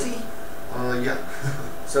and noisy? Yeah.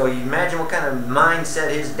 So you imagine what kind of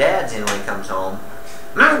mindset his dad's in when he comes home.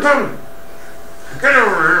 Malcolm, get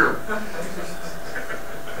over here.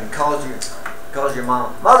 And calls your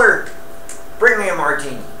mom, Mother, bring me a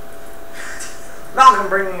martini. Malcolm,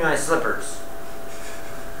 bring me my slippers.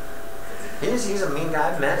 He's a mean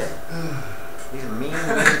guy. I've met him. He's a mean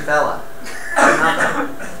fella.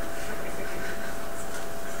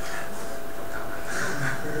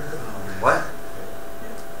 What?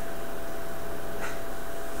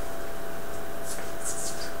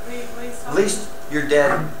 At least your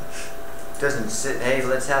dad doesn't sit, hey,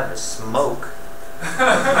 let's have a smoke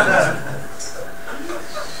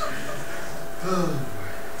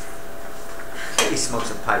He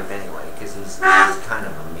smokes a pipe anyway, because he's kind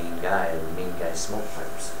of a mean guy, and mean guys smoke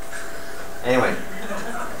pipes. Anyway,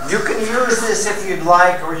 you can use this if you'd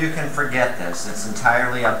like, or you can forget this. It's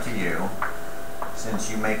entirely up to you, since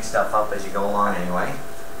you make stuff up as you go along anyway.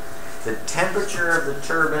 The temperature of the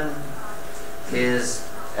turbine is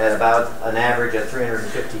at about an average of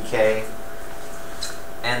 350 K.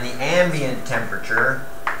 And the ambient temperature,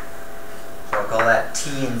 so I'll call that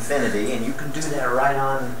T infinity, and you can do that right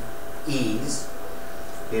on ease,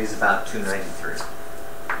 is about 293.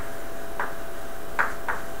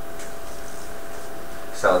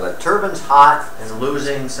 So the turbine's hot and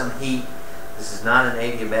losing some heat. This is not an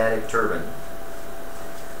adiabatic turbine.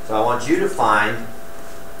 So I want you to find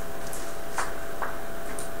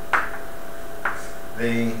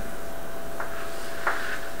the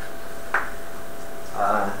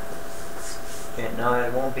no,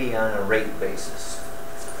 it won't be on a rate basis.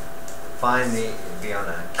 It'll be on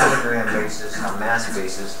a kilogram basis, a mass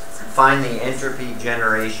basis. Find the entropy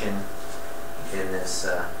generation in this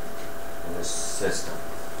system.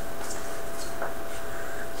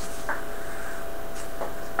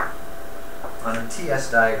 On a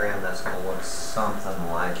TS diagram, that's going to look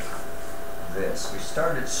something like this. We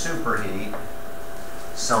start at superheat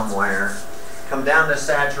somewhere, come down to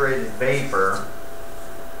saturated vapor.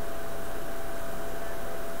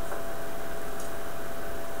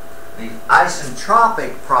 The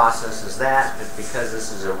isentropic process is that, but because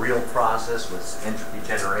this is a real process with entropy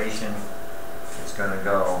generation, it's going to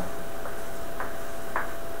go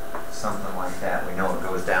something like that. We know it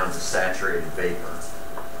goes down to saturated vapor.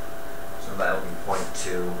 So that will be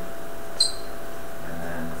 0.2. And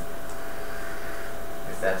then,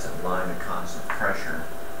 if that's a line of constant pressure,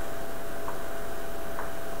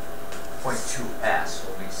 0.2S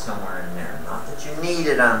will be somewhere in there. Not that you need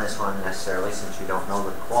it on this one necessarily, since you don't know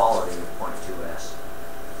the quality of 0.2S.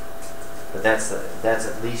 But that's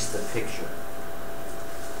at least the picture.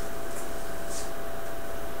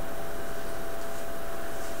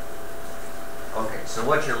 Okay, so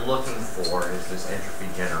what you're looking for is this entropy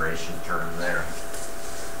generation term there.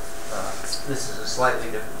 This is a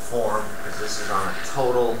slightly different form because this is on a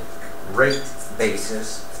total rate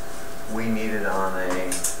basis. We need it on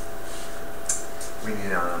a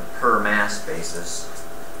per mass basis.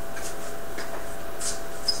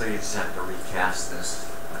 So you just have to recast this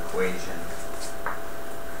equation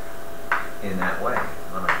in that way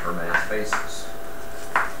on a per mass basis.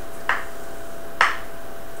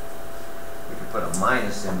 We can put a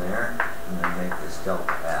minus in there and then make this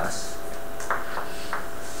delta S.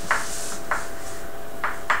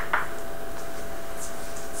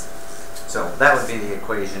 So that would be the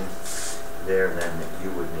equation there then that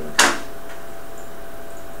you would need.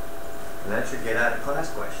 And that should get out a class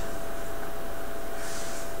question.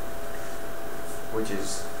 Which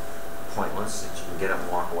is pointless, since you can get up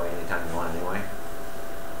and walk away anytime you want anyway.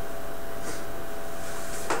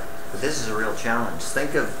 But this is a real challenge.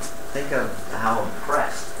 Think of how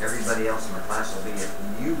impressed everybody else in the class will be if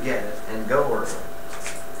you get it and go early.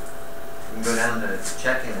 You can go down to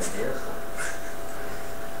check-in at the airport.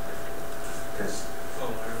 Because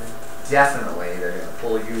definitely they're going to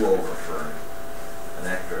pull you over for an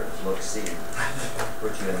extra look-see.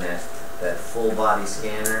 Put you in that full body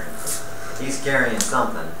scanner. He's carrying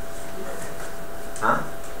something. Huh?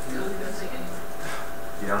 You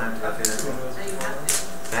don't have to go through that? No, you have to.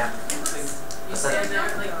 Yeah. You stand there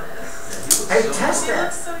like this. Hey, test He that.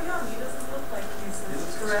 looks so young. He doesn't look like he's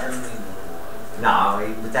stressed. No,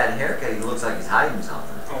 with that haircut, he looks like he's hiding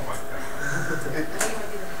something. Oh my God.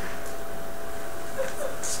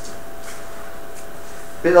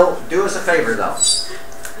 Bill, do us a favor though.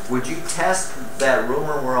 Would you test that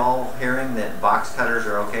rumor we're all hearing that box cutters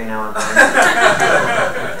are okay now and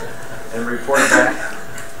then? And report back?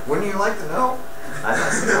 Wouldn't you like to know? I'd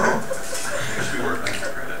like to know. Should we work on your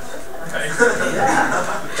credit?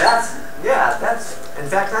 That's. In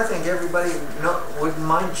fact, I think everybody wouldn't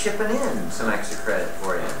mind chipping in some extra credit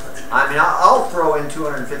for you. I mean, I'll throw in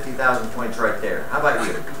 250,000 points right there. How about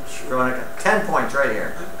you? Throwing 10 points right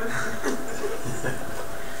here.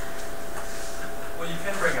 Well, you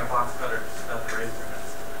can bring a box cutter without the razor.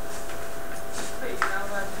 Wait, you're not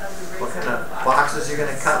allowed to have the razor. What kind of boxes are you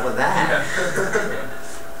going to cut with that?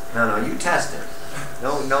 No, you test it.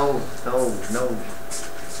 No.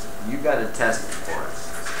 You got to test it for us.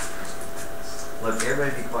 Look,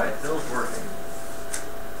 everybody be quiet. Phil's working.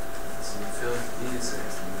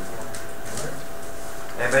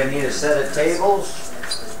 Everybody need a set of tables?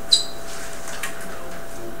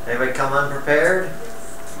 Anybody come unprepared?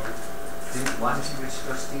 Why don't you just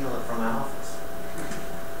go steal it from my office? You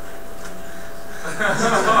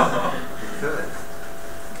could.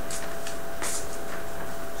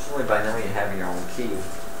 Surely by now you have your own key.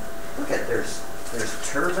 Look at there's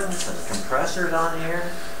turbines and compressors on here.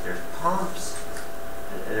 There's pumps.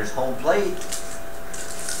 There's home plate.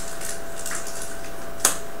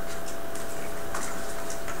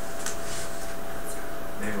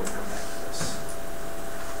 Maybe we'll come back to this.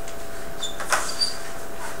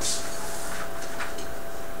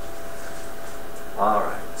 All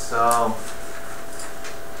right, so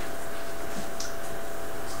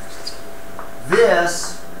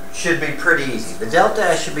this should be pretty easy. The delta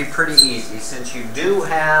S should be pretty easy since you do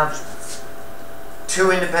have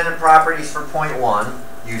two independent properties for point 1.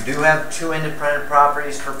 You do have two independent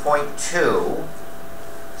properties for point 2.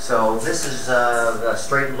 So this is a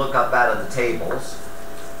straight look up out of the tables.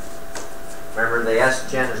 Remember, the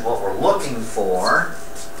S-gen is what we're looking for.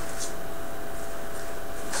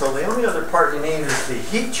 So the only other part you need is the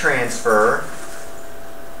heat transfer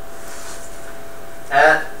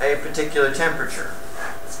at a particular temperature.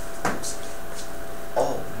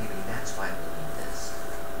 Oh, maybe that's why we need this.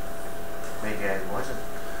 Maybe I wasn't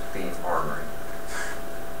being ornery.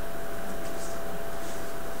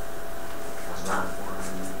 Was not.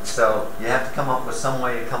 So you have to come up with some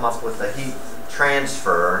way to come up with the heat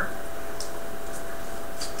transfer.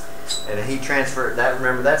 And a heat transfer,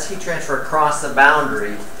 remember, that's heat transfer across the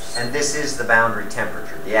boundary, and this is the boundary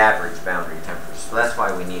temperature, the average boundary temperature. So that's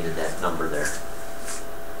why we needed that number there.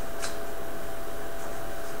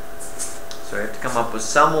 So we have to come up with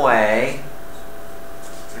some way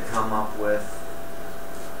to come up with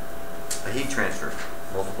a heat transfer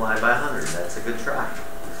multiplied by 100. That's a good try.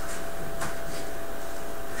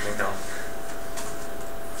 There you go.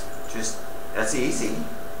 That's easy.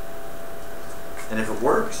 And if it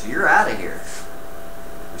works, you're out of here.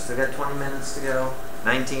 We still got 20 minutes to go,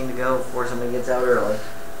 19 to go before somebody gets out early.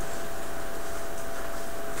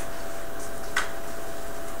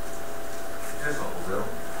 Here's what we'll do.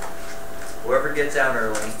 Whoever gets out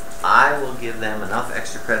early, I will give them enough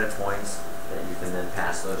extra credit points that you can then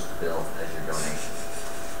pass those to Bill as your donation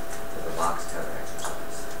for the box cutter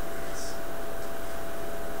exercise.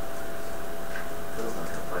 Bill's not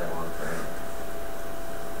going to play along forever.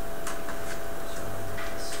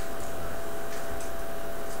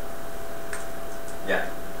 Yeah.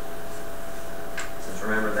 Since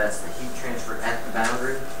remember, that's the heat transfer at the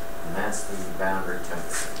boundary, and that's the boundary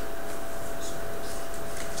temperature.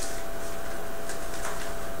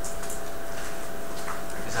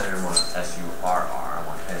 I guess I didn't want S-U-R-R, I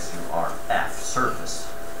want S-U-R-F, surface.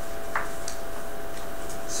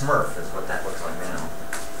 Smurf is what that looks like now.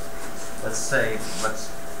 Let's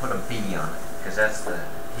put a B on it, because that's the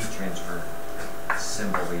heat transfer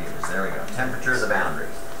symbol we use. There we go. Temperature of the boundary.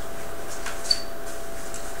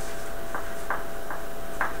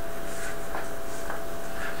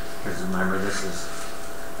 Because remember, this is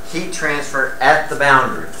heat transfer at the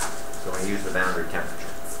boundary. So we use the boundary temperature.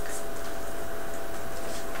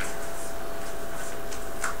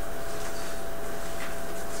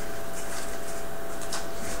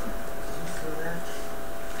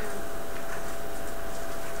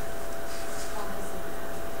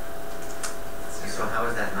 So how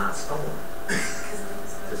is that not stolen?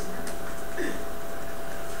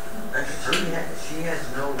 She has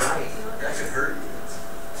no right. That could hurt you.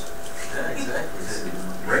 Yeah, exactly. It's a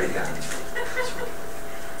ray gun. It's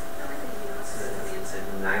a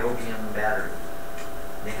niobium battery.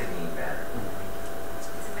 Nicotine battery.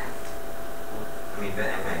 I mean,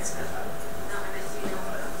 magnets.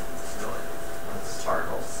 It's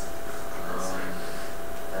charcoal.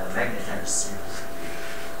 Magnetite.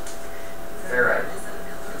 Ferrite.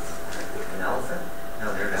 An elephant? No,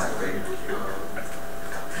 they're not big.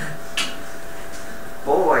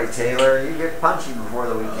 Boy, Taylor, you get punchy before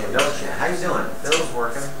the weekend, don't you? How you doing? Bill's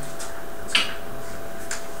working.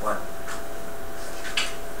 What?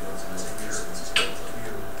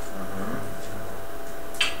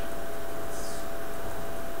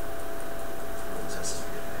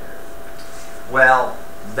 Well,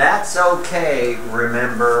 that's okay,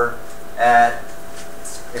 remember,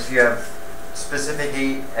 if you have specific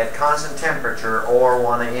heat at constant temperature or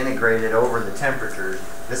want to integrate it over the temperatures.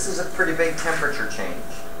 This is a pretty big temperature change,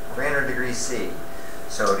 300 degrees C.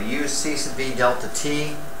 So to use C sub V delta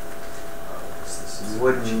T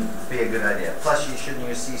wouldn't be a good idea. Plus you shouldn't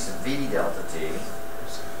use C sub V delta T. You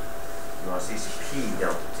want C sub P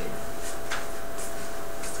delta T.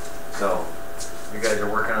 So you guys are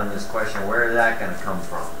working on this question, where is that going to come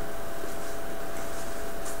from?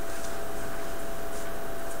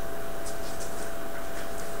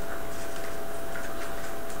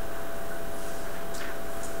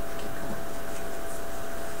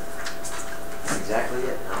 exactly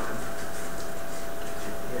it, Malcolm.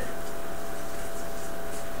 Yeah.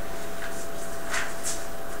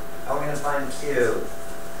 How are we going to find Q?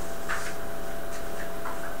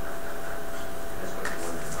 That's what we're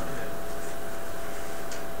working on.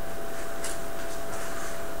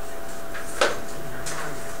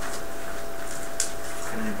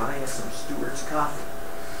 Can I buy you some Stewart's coffee?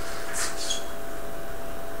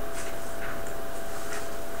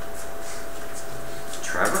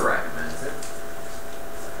 Trevor recommends it.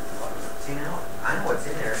 See now, I know what's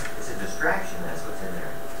in there. It's a distraction, that's what's in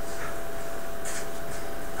there.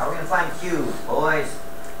 How are we going to find Q, boys?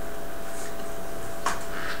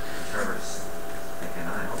 Trevor's thinking,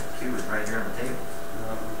 I hope Q is right here on the table.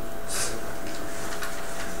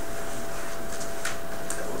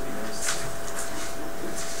 That would be nice.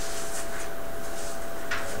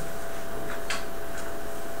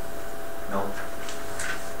 No.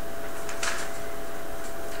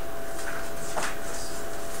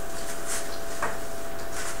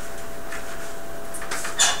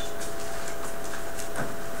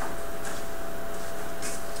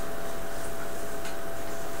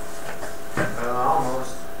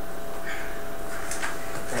 Almost.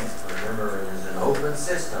 Thanks. Remember, it is an open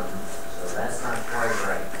system, so that's not quite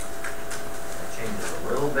right. That changes a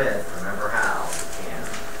little bit. Remember how you can.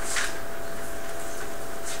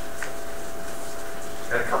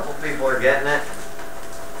 Got a couple people are getting it.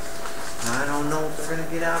 I don't know if they're going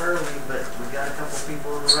to get out early, but we got a couple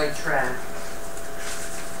people on the right track.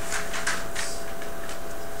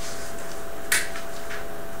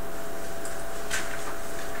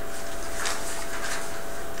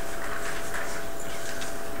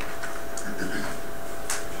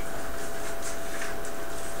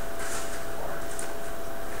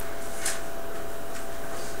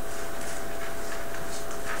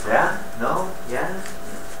 Yeah? No? Yeah?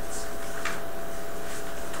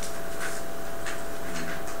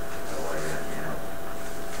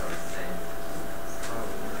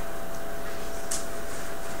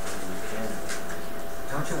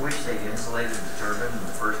 Don't you wish they insulated the turbine in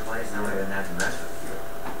the first place? Now we didn't have to mess with you.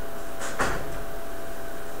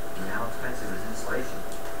 I mean, how expensive is insulation?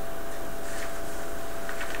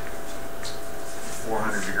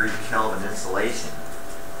 400-degree Kelvin insulation.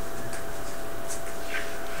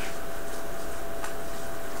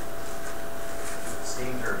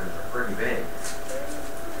 Steam turbines are pretty big.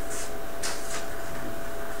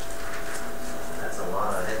 That's a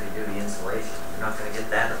lot of heavy-duty insulation. You're not going to get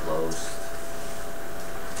that at Lowe's.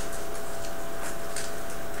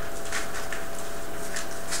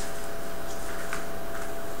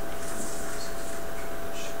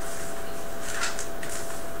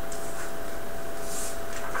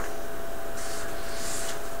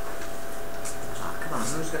 Oh, come on,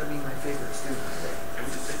 who's going to be my favorite student today? Can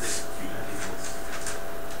we just say this QNet equals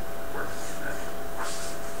work QNet?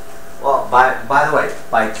 Well, by the way,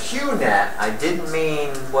 by QNet, I didn't mean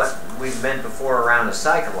what we've meant before around a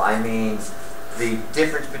cycle. I mean the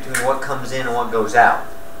difference between what comes in and what goes out.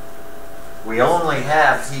 We only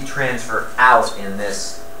have heat transfer out in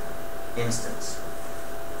this instance.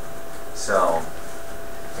 So,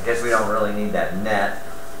 I guess we don't really need that net.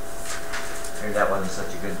 Maybe that wasn't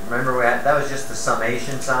such a good... Remember, that was just the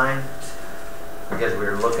summation sign? Because we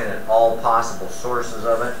were looking at all possible sources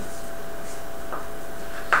of it.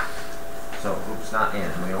 So, oops, not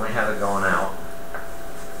in. We only have it going out.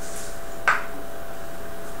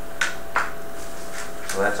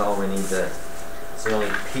 So that's all we need to, it's the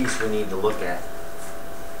only piece we need to look at.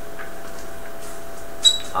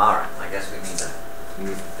 Alright, I guess we need to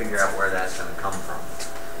figure out where that's going to come from.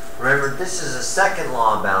 Remember, this is a second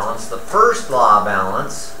law of balance. The first law of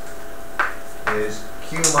balance is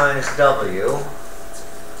Q minus W.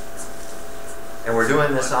 And we're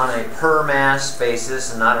doing this on a per mass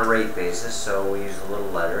basis and not a rate basis, so we use the little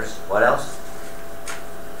letters. What else?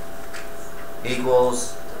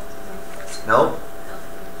 Equals, nope,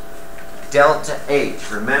 delta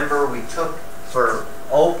H. Remember, we took, for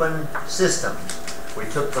open systems, we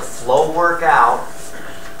took the flow work out,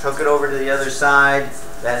 took it over to the other side,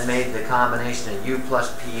 that made the combination of U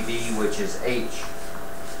plus PV, which is H,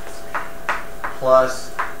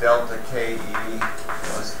 plus delta KE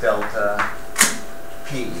plus delta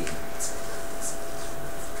PE.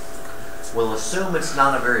 We'll assume it's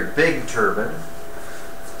not a very big turbine,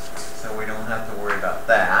 so we don't have to worry about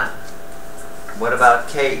that. What about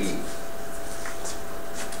KE?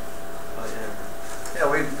 Oh, Yeah,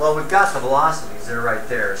 we've got the velocities, they're right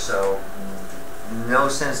there, so no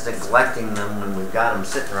sense neglecting them when we've got them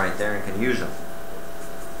sitting right there and can use them.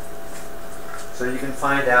 So you can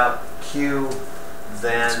find out Q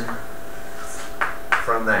then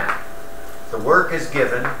from that. The work is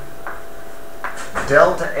given.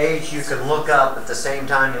 delta H you can look up at the same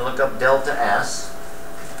time you look up delta S.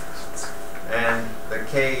 And the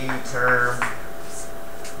KE term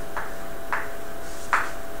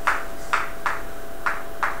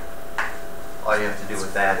all you have to do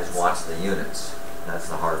with that is watch the units. That's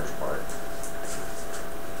the hardest part.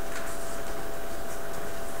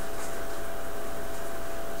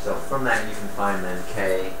 So from that you can find then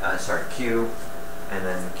Q, and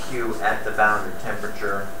then Q at the boundary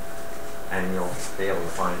temperature, and you'll be able to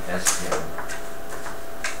find SQ.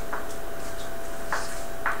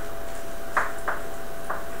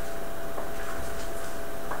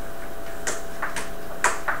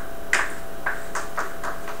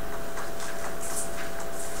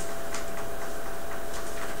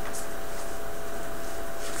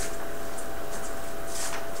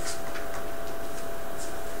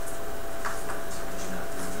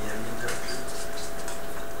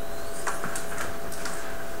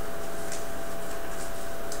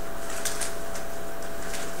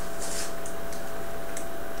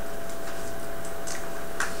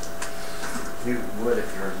 You would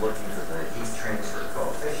if you're looking for the heat transfer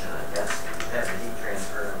coefficient, I guess. You have the heat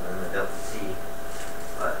transfer and then the delta T,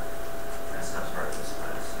 but that's not part of this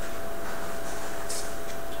class.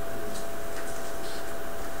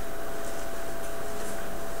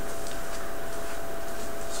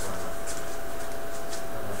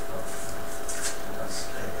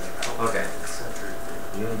 Okay.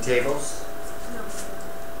 Unit tables? No.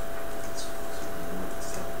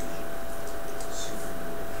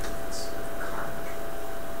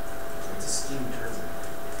 It's a steam turbine.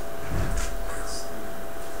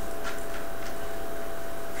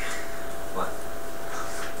 What?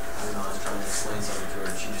 I don't know, I was trying to explain something to her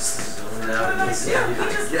and she just zoned That's out what and I he said. said, He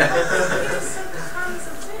just said the tons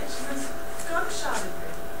of fish and then gunshotted me.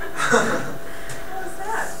 How was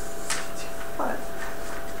that? What?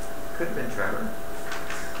 Could have been Trevor.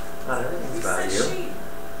 Not everything's He about said you. sheep.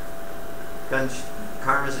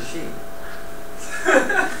 Karma's a sheep.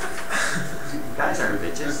 Guys aren't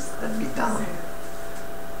bitches. That'd be dumb.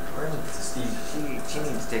 She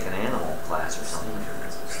needs to take an animal class or something.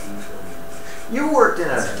 You worked in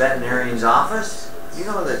a veterinarian's office. You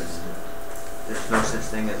know that there's no such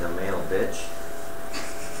thing as a male bitch.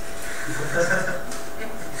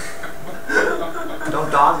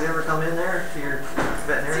 Don't dogs ever come in there to your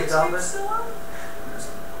veterinarian's office? Still on?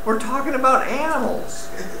 We're talking about animals.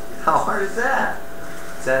 How hard is that?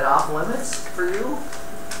 Is that off limits for you?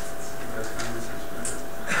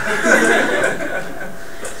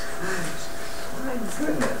 My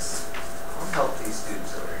goodness. I'll help these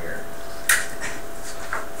students over here.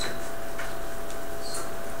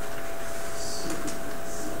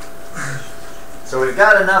 So we've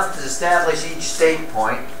got enough to establish each state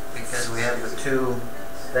point because we have the two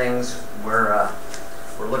things where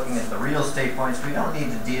we're looking at the real state points. We don't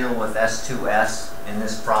need to deal with S2S in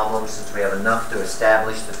this problem since we have enough to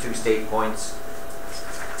establish the two state points.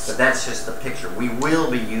 But that's just the picture. We will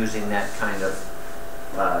be using that kind of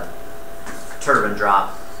turbine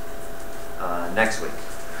drop next week.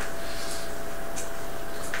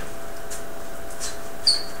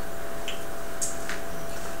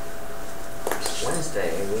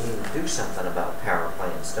 Wednesday, we need to do something about power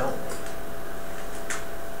plants, don't we?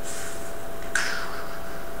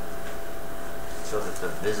 So that the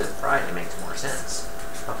visit Friday makes more sense.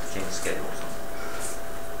 I'll have to change schedules.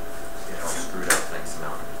 Get all screwed up thanks to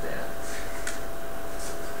Malcolm's dad.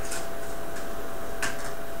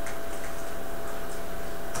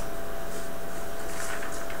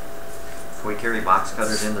 Can we carry box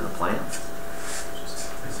cutters into the plant?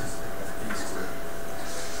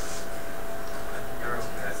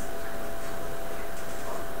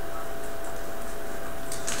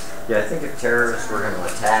 Yeah, I think if terrorists were going to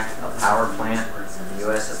attack a power plant in the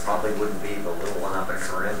U.S., it probably wouldn't be the little one up in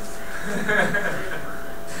Corinth.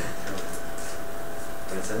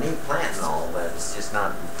 It's a neat plant and all, but it's just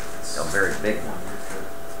not a very big one.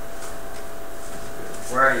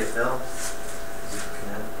 Where are you, Phil?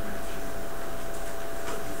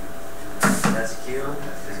 That's Q.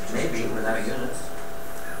 Maybe without units.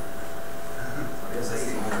 I guess that's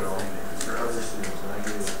the only thing. For other students, when I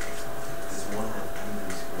do this one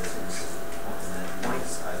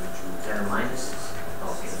points, 10 minus.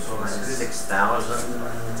 Okay, so minus 6,000.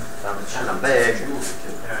 Sounds kind of big.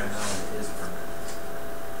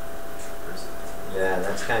 Yeah,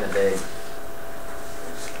 that's kind of big.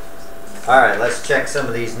 All right, let's check some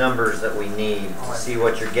of these numbers that we need to see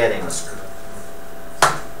what you're getting.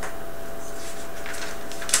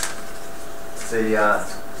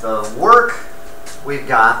 The work we've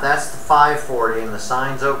got, that's the 540, and the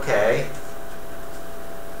sign's okay.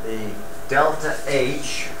 The delta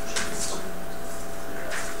H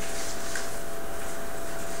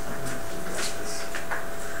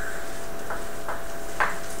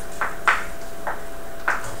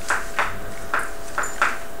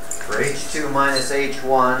Q minus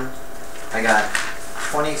H1, I got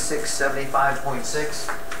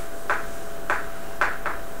 2675.6.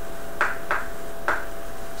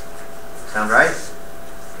 Sound right?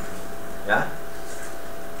 Yeah?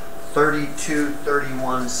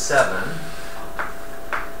 3231.7.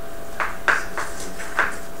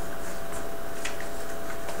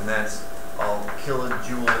 And that's all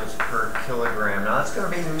kilojoules per kilogram. Now that's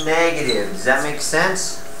going to be negative. Does that make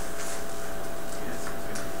sense?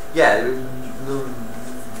 Yeah.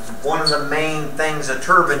 One of the main things a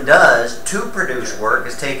turbine does to produce work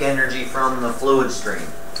is take energy from the fluid stream.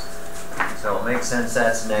 So it makes sense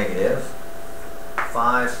that's negative.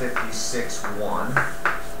 556.1.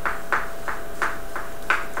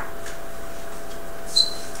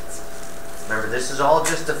 Remember, this is all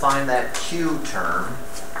just to find that Q term.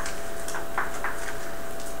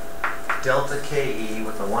 Delta KE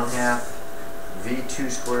with the 1/2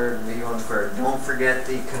 V2 squared V1 squared. Don't forget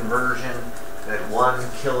the conversion, that 1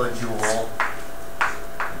 kilojoule.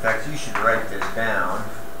 In fact, you should write this down,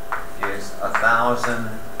 is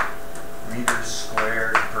 1,000 meters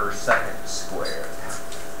squared per second squared.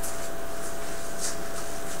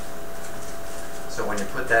 So when you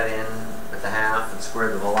put that in with the half and square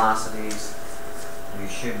the velocities, you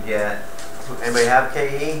should get, anybody have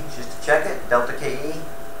KE? Just to check it, delta KE?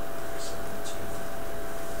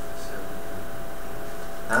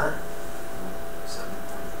 Huh?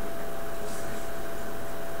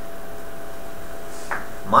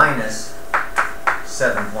 Minus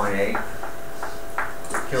 7.8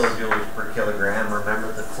 kilojoules per kilogram.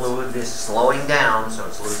 Remember, the fluid is slowing down, so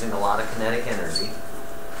it's losing a lot of kinetic energy.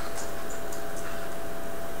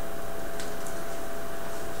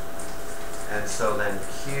 And so then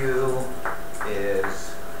Q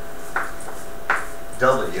is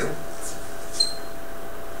W,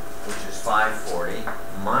 which is 540,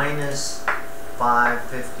 minus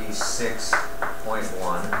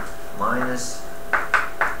 556.1, minus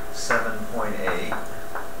 7.8,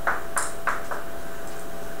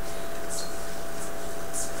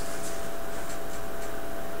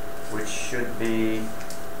 which should be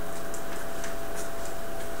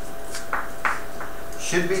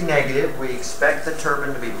negative. We expect the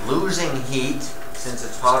turbine to be losing heat since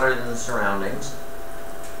it's hotter than the surroundings.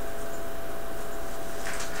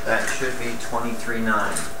 That should be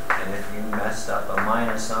 23.9. And if you messed up a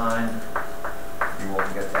minus sign, you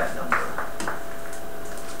won't get that number.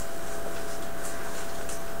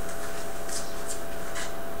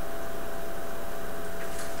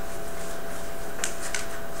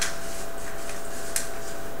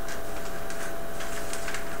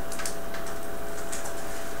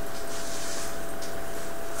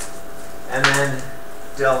 And then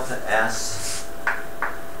delta S,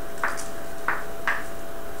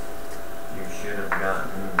 you should have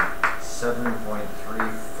gotten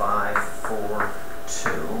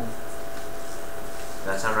 7.3542.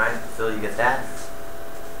 That sound right? Phil, you get that?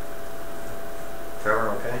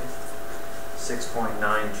 Trevor, okay?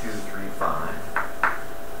 6.9235.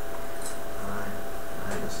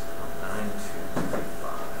 Minus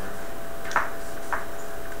 9235.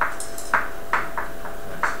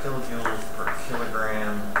 Kilojoules per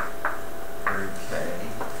kilogram per K.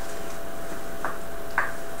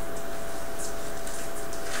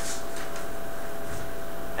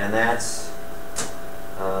 And that's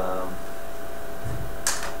I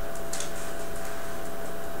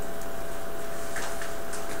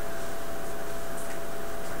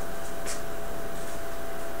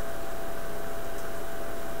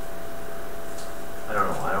don't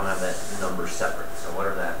know, I don't have that number separate, so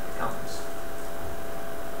whatever that becomes.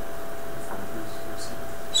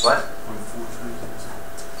 What?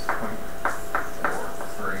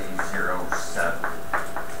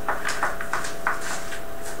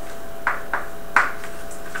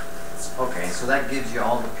 Okay, so that gives you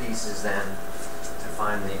all the pieces then to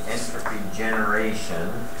find the entropy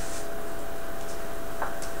generation.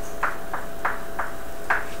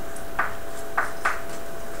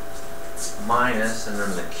 Minus, and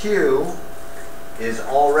then the Q is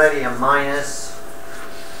already a minus .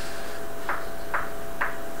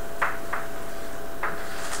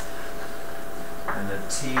 And the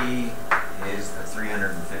T is the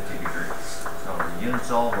 350 degrees. So the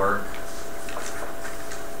units all work.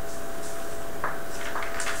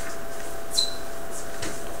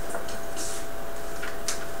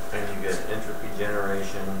 And you get entropy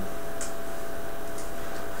generation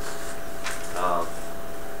of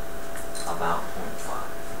about 0.5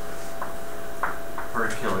 per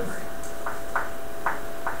kilogram.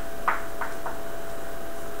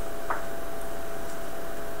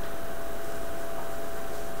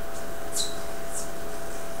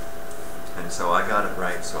 And so I got it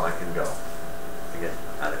right, so I can go.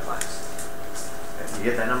 out of class. Okay, you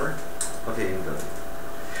get that number? Okay, you can go.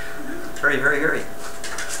 Hurry, hurry, hurry.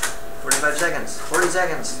 45 seconds. 40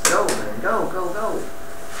 seconds. Go, man. Go, go, go.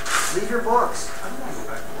 Leave your books. I don't want to go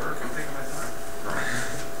back to work. I'm taking my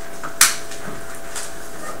time.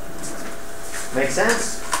 Make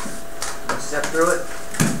sense? Let's step through it.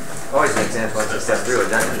 Always makes sense once you step through it,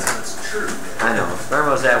 doesn't it? That's true. I know.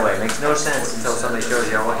 Thermo's that way. Makes no sense until somebody shows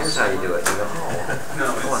you, well, here's how you do it. You go, oh,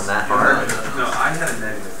 No, it wasn't that no, hard. No, I had a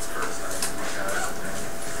negative first. I was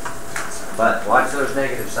like, But watch those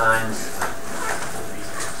negative signs.